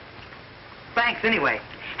 Thanks anyway.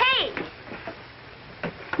 Hey!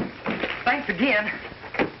 Thanks again.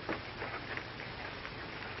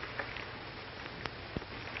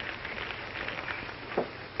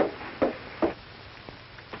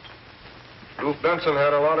 Ruth Benson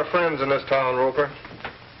had a lot of friends in this town, Roper.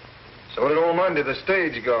 So did old Mundy, the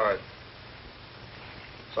stage guard.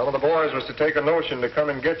 Some of the boys was to take a notion to come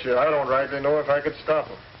and get you. I don't rightly know if I could stop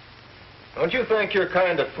them. Don't you think you're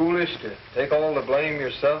kind of foolish to take all the blame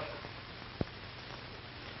yourself?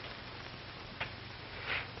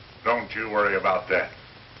 Don't you worry about that.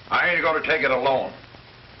 I ain't going to take it alone.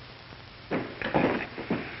 The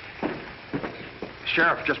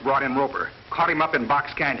sheriff just brought in Roper. Caught him up in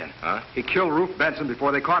Box Canyon. Huh? He killed Ruth Benson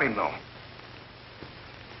before they caught him, though.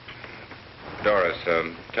 Doris,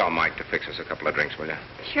 tell Mike to fix us a couple of drinks, will you?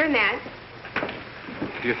 Sure, Matt.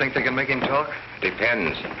 Do you think they can make him talk?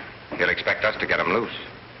 Depends. He'll expect us to get him loose.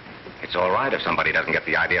 It's all right if somebody doesn't get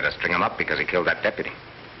the idea to string him up because he killed that deputy.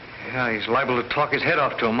 Yeah, he's liable to talk his head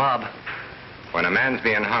off to a mob. When a man's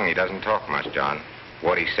being hung, he doesn't talk much, John.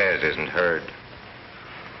 What he says isn't heard.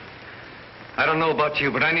 I don't know about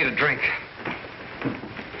you, but I need a drink.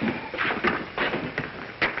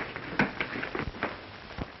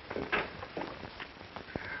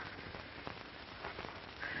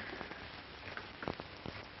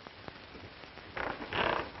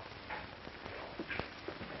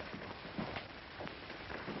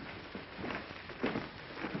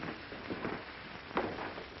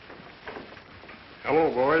 Hello,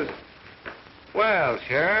 boys. Well,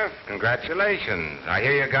 Sheriff, congratulations. I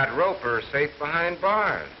hear you got Roper safe behind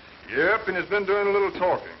bars. Yep, and he's been doing a little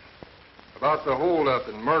talking about the holdup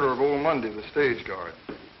and murder of old Mundy, the stage guard.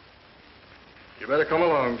 You better come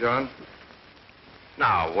along, John.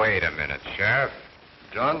 Now, wait a minute, Sheriff.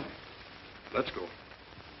 John, let's go.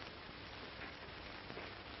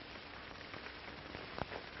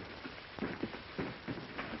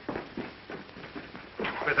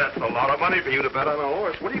 But that's a lot of money for you to bet on a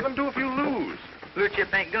horse. What are you going to do if you lose? Blue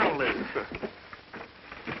Chip ain't gonna lose.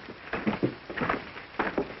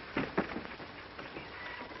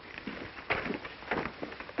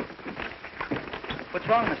 What's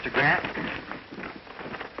wrong, Mr. Grant?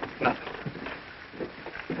 Nothing.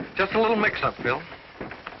 Just a little mix-up, Phil.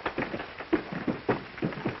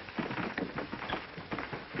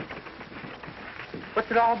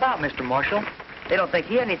 What's it all about, Mr. Marshal? They don't think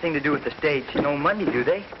he had anything to do with the stage and old Mundy, do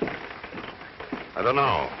they? I don't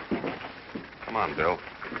know. Come on, Bill.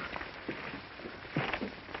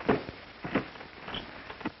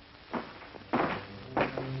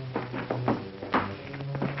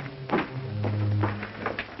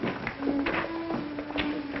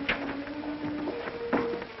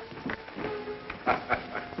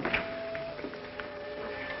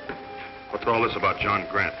 What's all this about John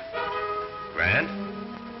Grant? Grant?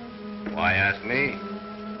 Why ask me?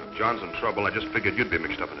 If John's in trouble, I just figured you'd be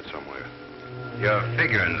mixed up in it somewhere. Your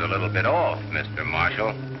figuring's a little bit off, Mr. Marshal.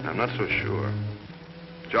 I'm not so sure.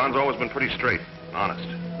 John's always been pretty straight, honest.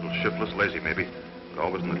 A little shiftless, lazy maybe, but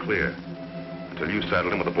always in the clear. Until you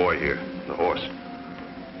saddled him with the boy here, the horse.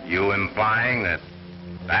 You implying that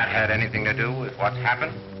that had anything to do with what's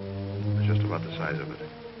happened? It's just about the size of it.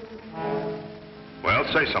 Well,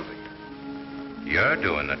 say something. You're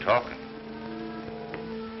doing the talking.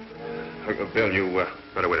 Bill, you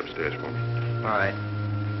better wait upstairs for me. All right.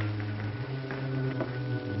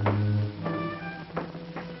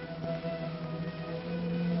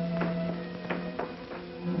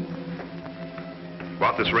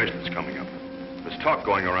 About this race that's coming up. There's talk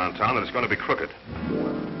going around town that it's going to be crooked.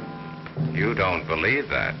 You don't believe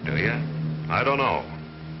that, do you? I don't know.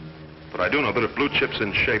 But I do know that if Blue Chip's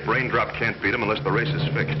in shape, Raindrop can't beat him unless the race is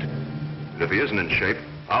fixed. And if he isn't in shape,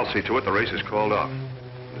 I'll see to it the race is called off.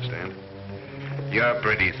 Understand? You're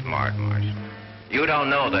pretty smart, Marshal. You don't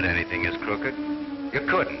know that anything is crooked. You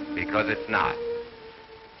couldn't, because it's not.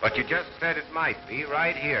 But you just said it might be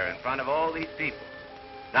right here in front of all these people.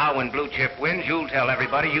 Now, when Blue Chip wins, you'll tell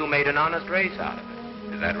everybody you made an honest race out of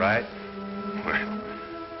it. Is that right? Well,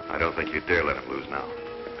 I don't think you'd dare let him lose now.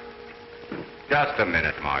 Just a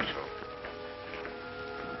minute, Marshal.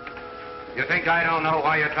 You think I don't know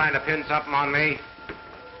why you're trying to pin something on me?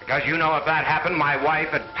 Because you know if that happened, my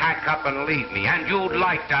wife would pack up and leave me. And you'd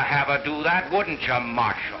like to have her do that, wouldn't you,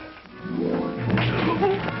 Marshal?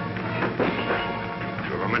 If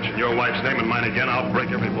you ever mention your wife's name and mine again, I'll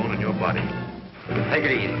break every bone in your body. Take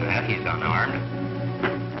it easy, Matt. He's unarmed.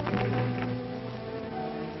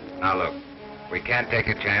 Now, look. We can't take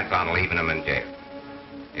a chance on leaving him in jail.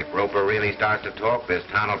 If Roper really starts to talk, this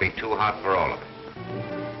town will be too hot for all of us.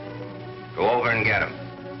 Go over and get him.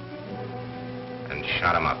 And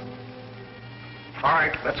shut him up. All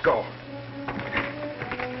right, let's go.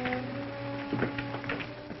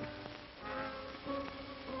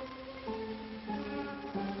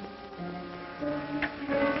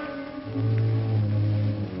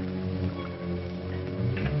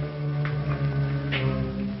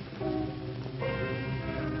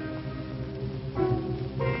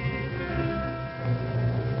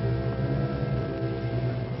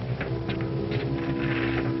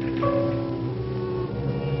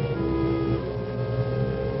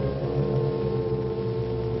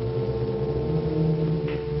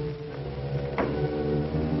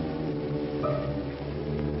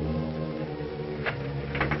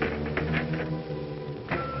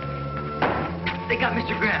 They got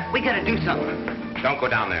Mr. Grant. We gotta do something. Don't go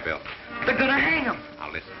down there, Bill. They're gonna hang him.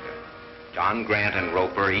 Now listen, Bill. John Grant and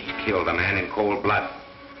Roper each killed a man in cold blood.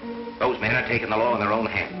 Those men are taking the law in their own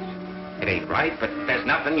hands. It ain't right, but there's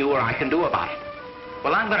nothing you or I can do about it.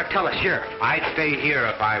 Well, I'm gonna tell the sheriff. I'd stay here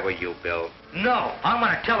if I were you, Bill. No, I'm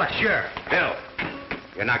gonna tell the sheriff. Bill,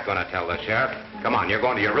 you're not gonna tell the sheriff. Come on, you're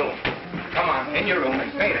going to your room. Come on, in your room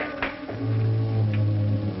and stay there.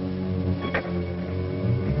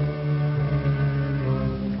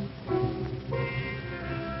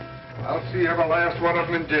 I'll see every last one of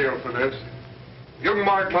them in jail for this. You can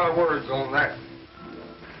mark my words on that.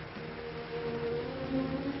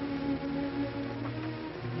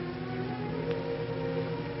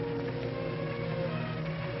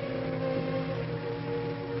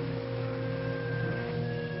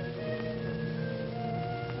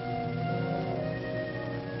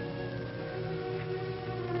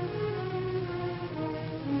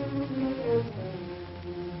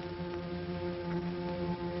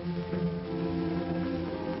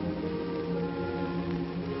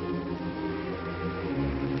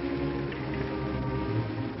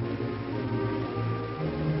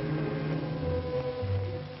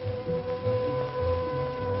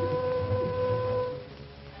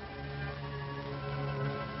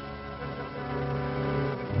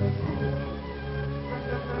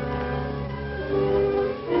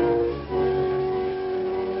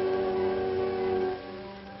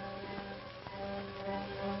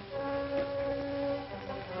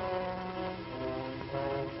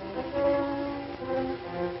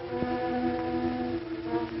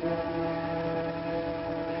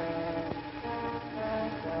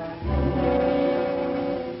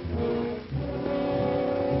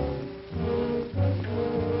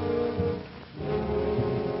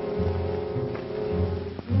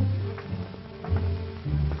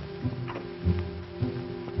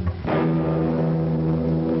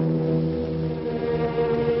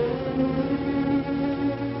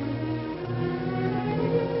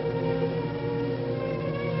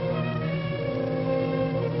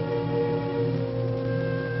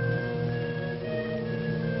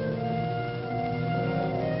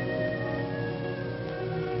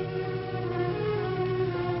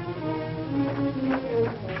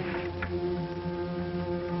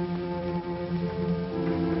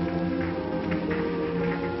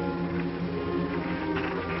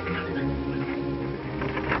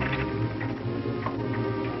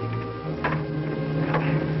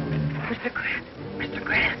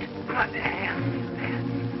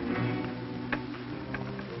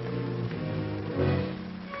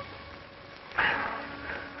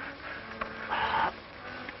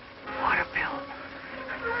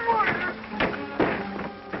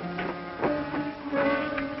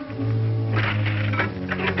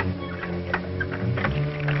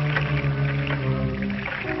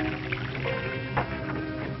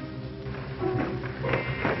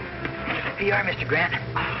 Here you are, Mr. Grant.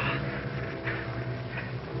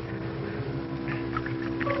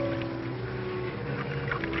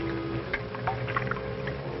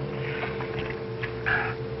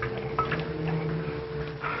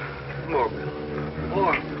 More, Bill.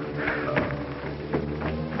 More.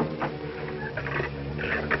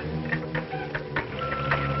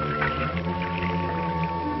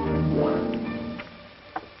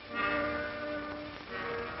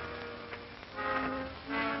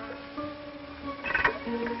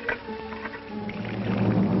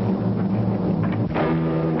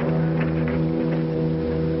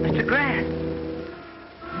 Mr. Grant.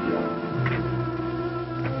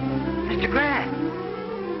 Mr. Grant.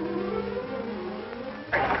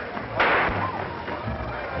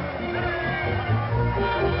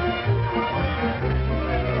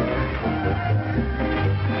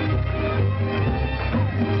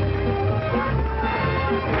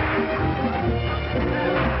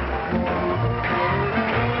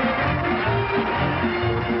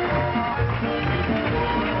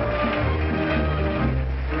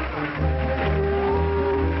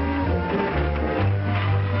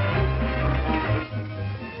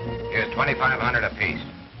 $2,500 apiece.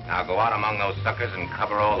 Now go out among those suckers and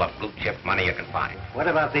cover all the blue chip money you can find. What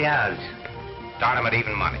about the odds? Start them at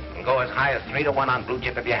even money. And go as high as 3 to 1 on blue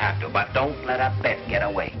chip if you have to. But don't let a bet get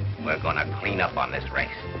away. We're gonna clean up on this race.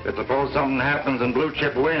 But suppose something happens and blue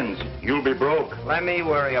chip wins. You'll be broke. Let me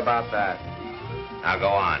worry about that. Now go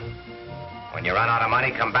on. When you run out of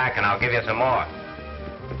money, come back and I'll give you some more.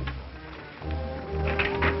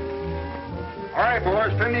 All right,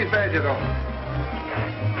 boys, pin these badges on.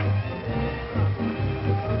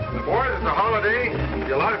 The boys, it's a holiday. There'll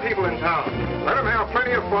be a lot of people in town. Let them have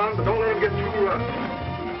plenty of fun, but don't let them get too rough.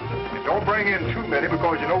 And don't bring in too many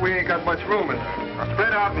because you know we ain't got much room in there. Now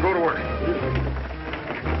spread out and go to work.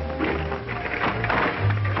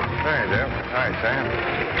 Hey, Dale. Hi, Sam.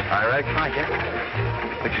 Hi, Rex. Hi, Jeff.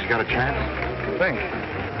 Think she's got a chance? Think.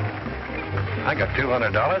 I got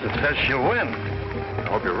 $200. It says she'll win. I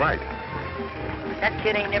hope you're right. That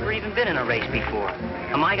kid ain't never even been in a race before.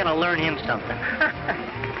 Am I gonna learn him something?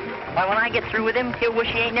 Why, when I get through with him, he'll wish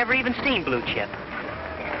he ain't never even seen blue chip.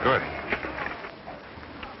 Good.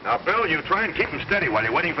 Now, Bill, you try and keep him steady while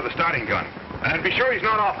you're waiting for the starting gun. And be sure he's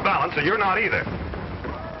not off balance, or you're not either.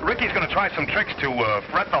 Ricky's going to try some tricks to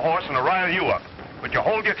fret the horse and to rile you up. But you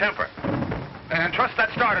hold your temper. And trust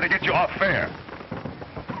that starter to get you off fair.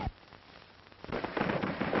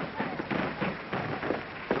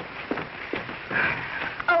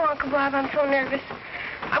 Oh, Uncle Bob, I'm so nervous.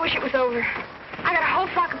 I wish it was over. I got a whole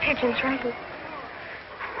flock of pigeons right here.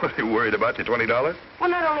 What, are you worried about your $20? Well,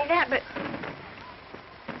 not only that, but...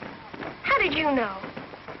 How did you know?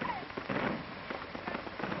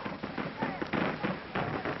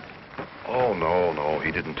 Oh, no,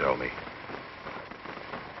 he didn't tell me.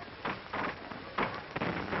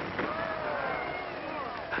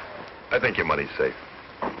 I think your money's safe.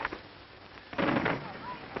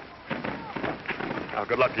 Now,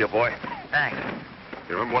 good luck to you, boy. Thanks.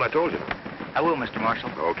 You remember what I told you? I will, Mr. Marshall.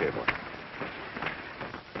 Okay, boy.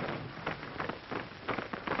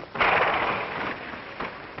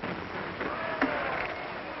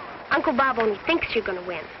 Uncle Bob only thinks you're going to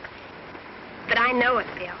win. But I know it,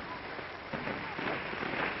 Bill.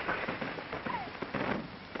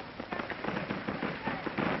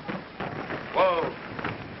 Whoa.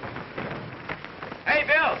 Hey,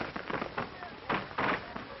 Bill.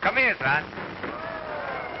 Come here, son.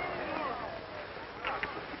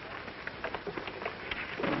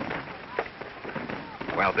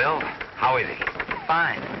 Well, Bill, how is he?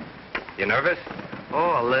 Fine. You nervous?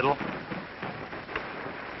 Oh, a little.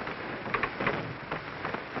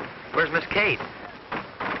 Where's Miss Kate?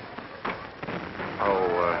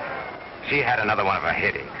 She had another one of her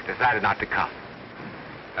headaches. Decided not to come.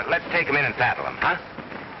 Let's take him in and saddle him, huh?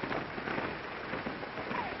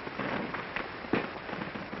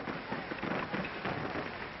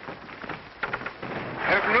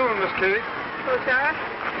 Afternoon, Miss Kitty. Hello, Sarah.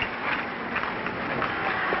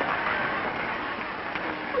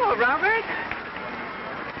 Hello, Robert.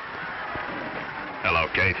 Hello,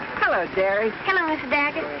 Kate. Hello, Jerry. Hello, Mr.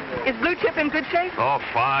 Daggett. Is Blue Chip in good shape? Oh,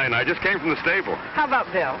 fine. I just came from the stable. How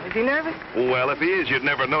about Bill? Is he nervous? Well, if he is, you'd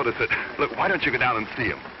never notice it. Look, why don't you go down and see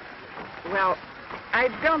him? Well, I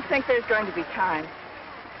don't think there's going to be time.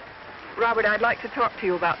 Robert, I'd like to talk to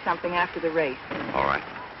you about something after the race. All right.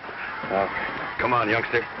 Come on,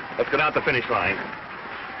 youngster. Let's get out the finish line.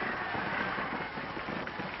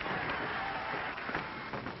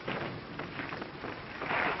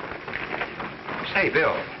 Say,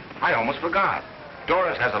 Bill, I almost forgot.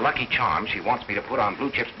 Doris has a lucky charm she wants me to put on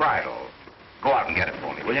Blue Chip's bridle. Go out and get it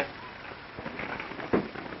for me, will you?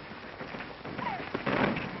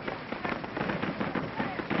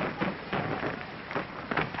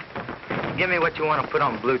 Give me what you want to put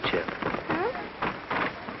on Blue Chip. Huh?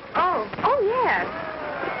 Oh, yes.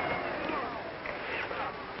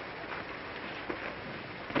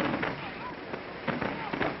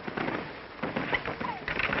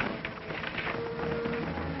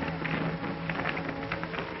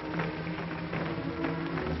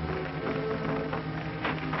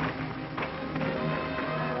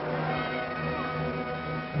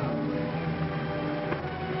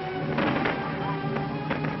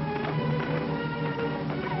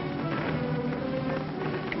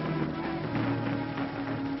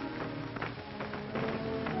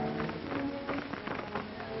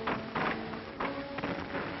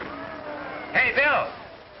 Hey, Bill,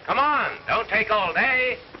 come on. Don't take all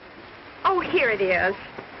day. Oh, here it is.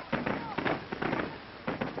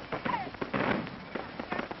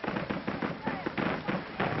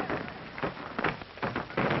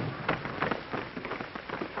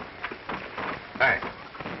 Thanks.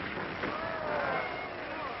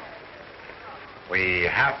 We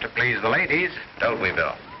have to please the ladies, don't we,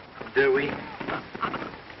 Bill? Do we?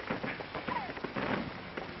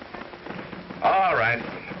 All right,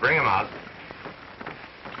 bring him out.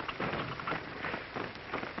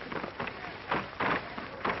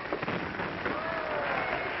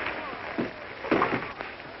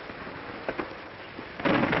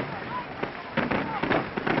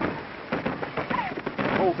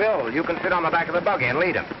 Oh, Bill, you can sit on the back of the buggy and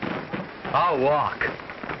lead him. I'll walk.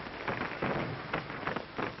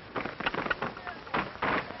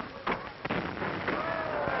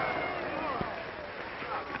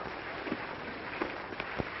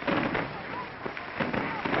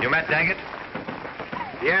 You met Daggett?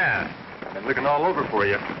 Yeah. I've been looking all over for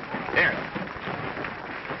you. Here.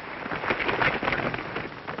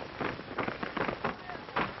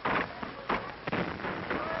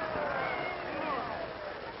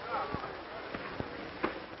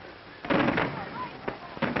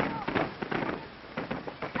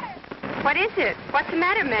 What is it? What's the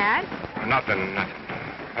matter, Matt? Nothing.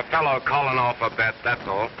 A fellow calling off a bet, that's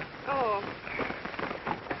all. Oh.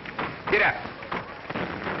 Get up.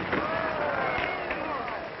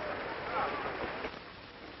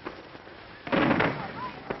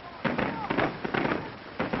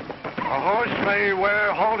 A horse may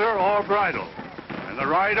wear halter or bridle, and the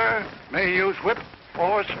rider may use whip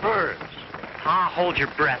or spurs. Ah, hold your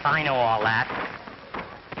breath. I know all that.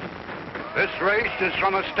 This race is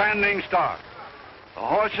from a standing start. The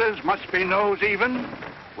horses must be nose even,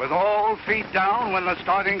 with all feet down when the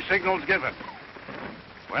starting signal's given.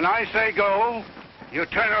 When I say go, you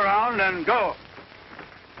turn around and go.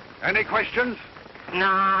 Any questions?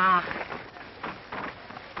 Nah.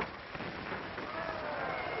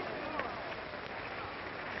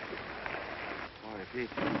 Boy, if he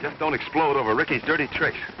just don't explode over Ricky's dirty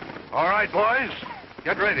tricks. All right, boys,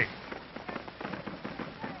 get ready.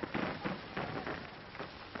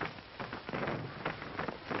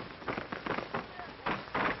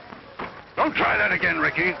 Don't try that again,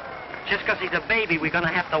 Ricky. Just 'cause he's a baby, we're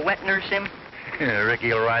gonna have to wet nurse him? Yeah,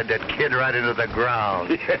 Ricky will ride that kid right into the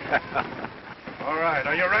ground. All right,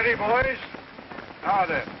 are you ready, boys? Now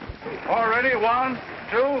then. All ready? 1,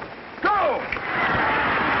 2, go!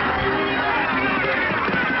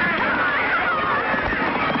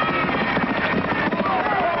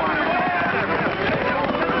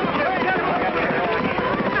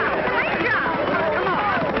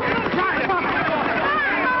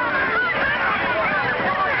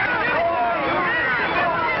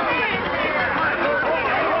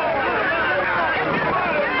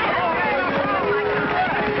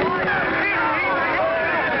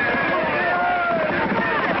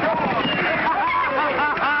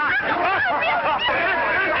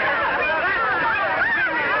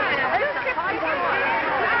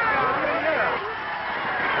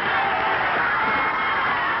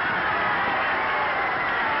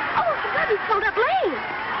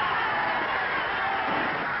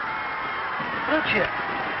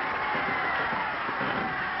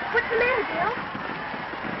 What's the matter, Bill?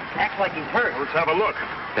 Acts like he's hurt. Let's have a look.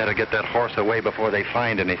 Better get that horse away before they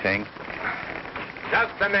find anything.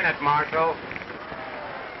 Just a minute, Marshal.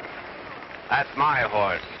 That's my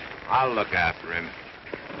horse. I'll look after him.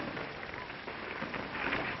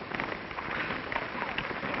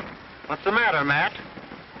 What's the matter, Matt?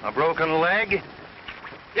 A broken leg?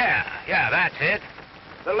 Yeah, that's it.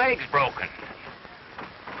 The leg's broken.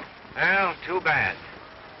 Well, too bad.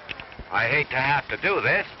 I hate to have to do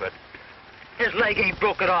this, but... His leg ain't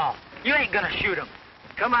broke at all. You ain't gonna shoot him.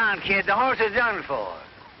 Come on, kid. The horse is done for.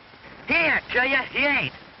 He ain't, tell you. He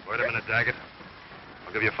ain't. Wait a minute, Daggett.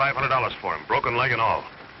 I'll give you $500 for him, broken leg and all.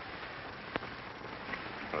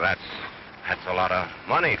 Well, that's a lot of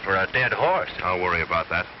money for a dead horse. I'll worry about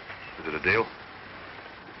that. Is it a deal?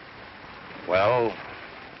 Well,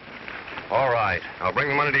 all right. I'll bring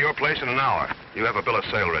the money to your place in an hour. You have a bill of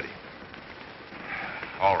sale ready.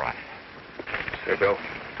 All right. Here, Bill.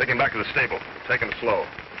 Take him back to the stable. Take him slow.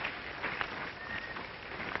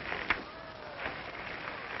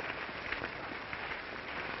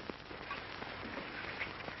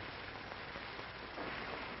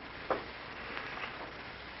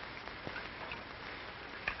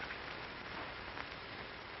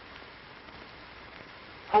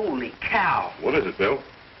 Holy cow. What is it, Bill?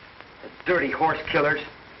 The dirty horse killers.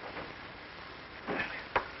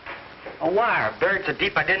 A wire buried so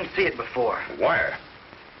deep I didn't see it before. Wire?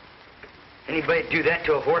 Anybody do that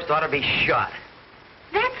to a horse ought to be shot.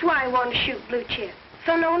 That's why I want to shoot Blue Chip,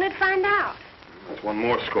 so no one would find out. That's one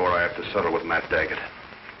more score I have to settle with Matt Daggett.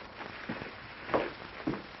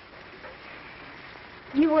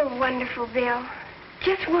 You were wonderful, Bill.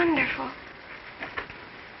 Just wonderful.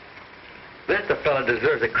 This the fella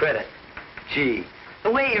deserves a credit. Gee,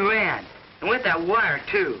 The way he ran, and with that wire,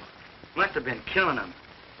 too. Must have been killing him.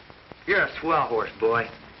 You're a swell horse, boy.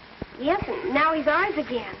 Yes, and now he's ours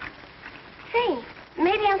again. Say,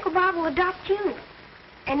 maybe Uncle Bob will adopt you.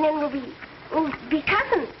 And then we'll be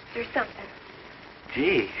cousins or something.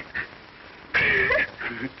 Gee.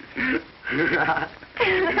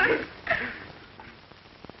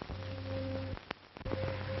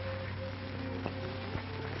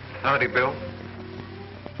 Howdy, Bill.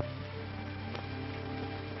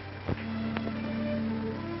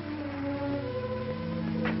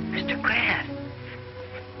 Mr. Grant.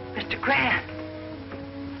 Mr. Grant.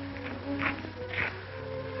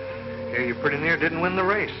 Yeah, you pretty near didn't win the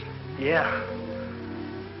race. Yeah.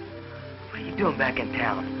 What are you doing back in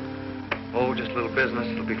town? Oh, just a little business.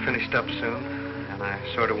 It'll be finished up soon. And I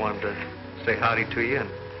sort of wanted to say howdy to you and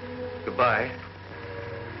goodbye.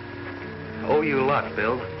 I owe you a lot,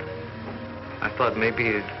 Bill. I thought maybe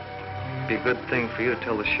it'd be a good thing for you to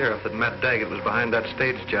tell the sheriff that Matt Daggett was behind that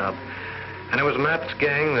stage job. And it was Matt's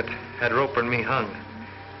gang that had Roper and me hung.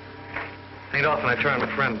 Ain't often I try on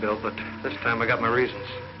a friend, Bill, but this time I got my reasons.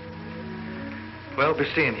 Well, be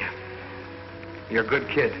seeing you. You're a good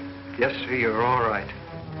kid. Yes, sir, you're all right.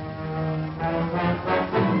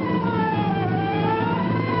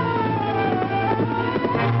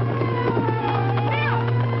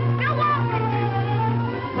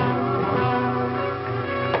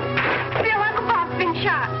 Bill, Uncle Bob's been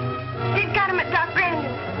shot. They've got him at Doc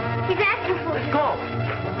Brandon's. He's asking for us. Let's go.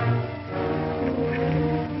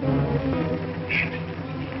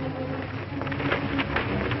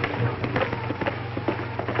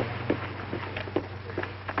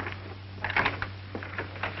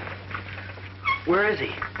 Where is he?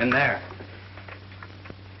 In there.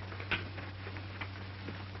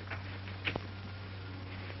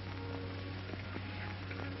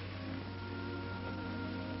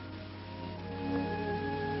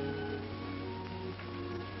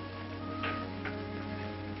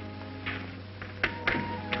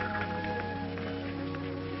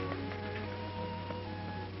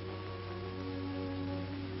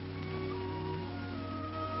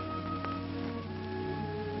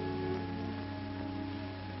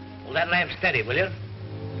 Hold that lamp steady, will you?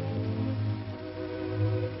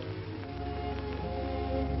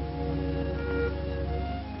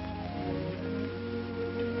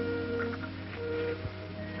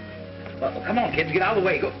 Well, come on, kids, get out of the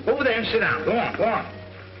way. Go over there and sit down. Go on, go on.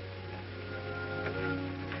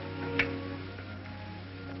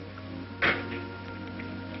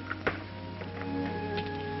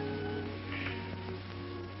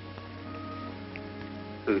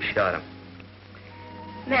 Who shot him?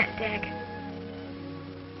 Matt Daggett.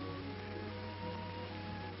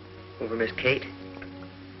 Over Miss Kate?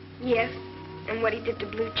 Yes, and what he did to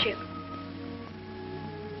Blue Chip.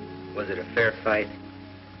 Was it a fair fight?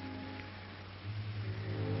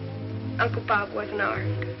 Uncle Bob wasn't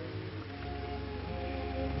armed.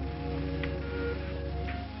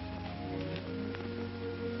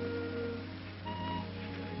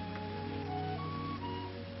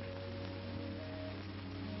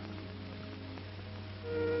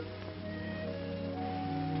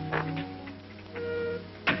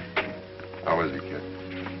 How is he, kid?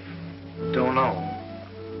 Don't know.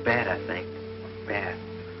 Bad, I think. Bad.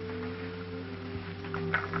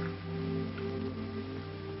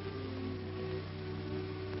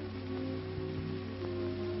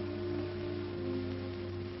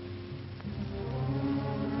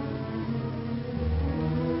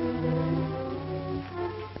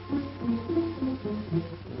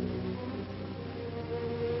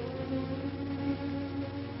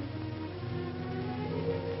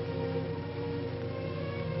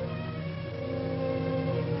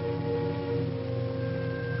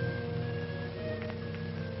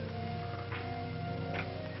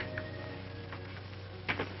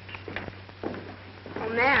 Oh,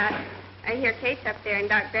 Matt, I hear Kate's up there and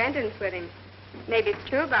Doc Brandon's with him. Maybe it's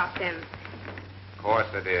true about them. Of course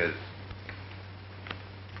it is.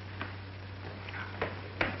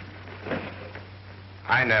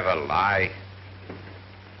 I never lie.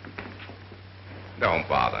 Don't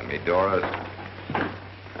bother me, Doris.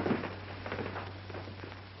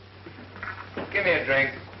 Give me a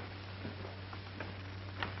drink.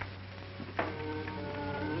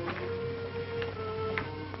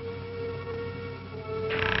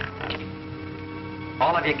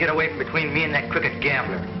 All of you get away from between me and that crooked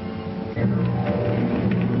gambler.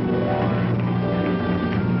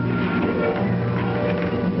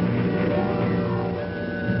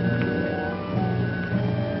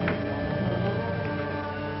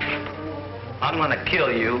 I'm gonna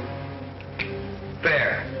kill you.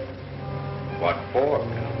 Fair. What for?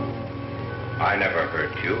 I never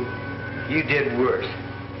hurt you. You did worse.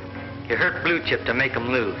 You hurt Blue Chip to make him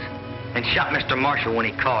lose, and shot Mr. Marshall when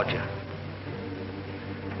he called you.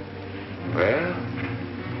 Well,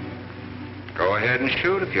 go ahead and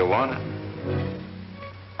shoot if you want to.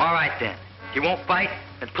 All right, then. If you won't fight,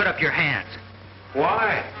 then put up your hands.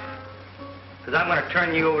 Why? Because I'm going to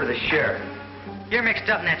turn you over to the sheriff. You're mixed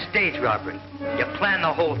up in that stage robbery. You planned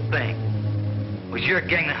the whole thing. It was your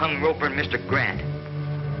gang that hung Roper and Mr. Grant.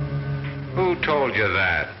 Who told you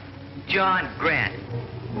that? John Grant.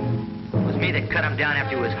 It was me that cut him down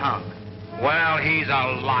after he was hung. Well, he's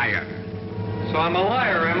a liar. So I'm a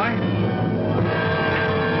liar, am I?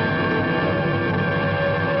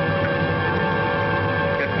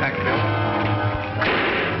 Get back, Bill.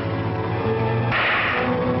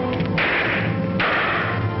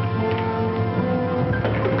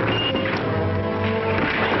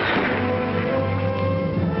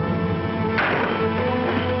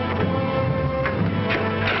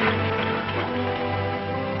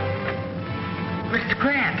 Mr.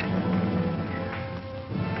 Grant!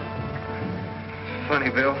 Funny,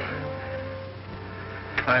 Bill.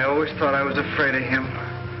 I always thought I was afraid of him.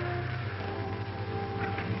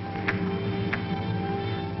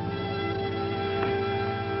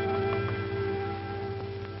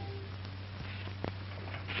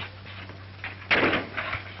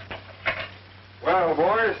 Well,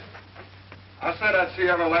 boys, I said I'd see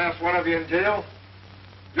every last one of you in jail.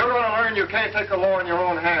 You're going to learn you can't take the law in your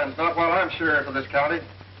own hands, not while I'm sheriff of this county.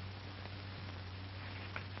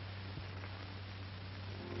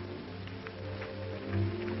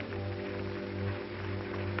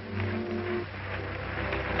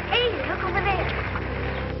 Hey, look over there.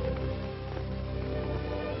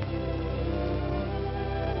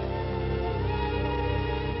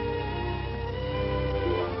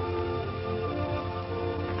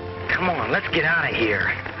 Come on, let's get out of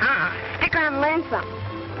here. Stick around and learn something.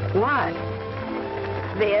 What?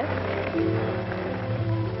 This.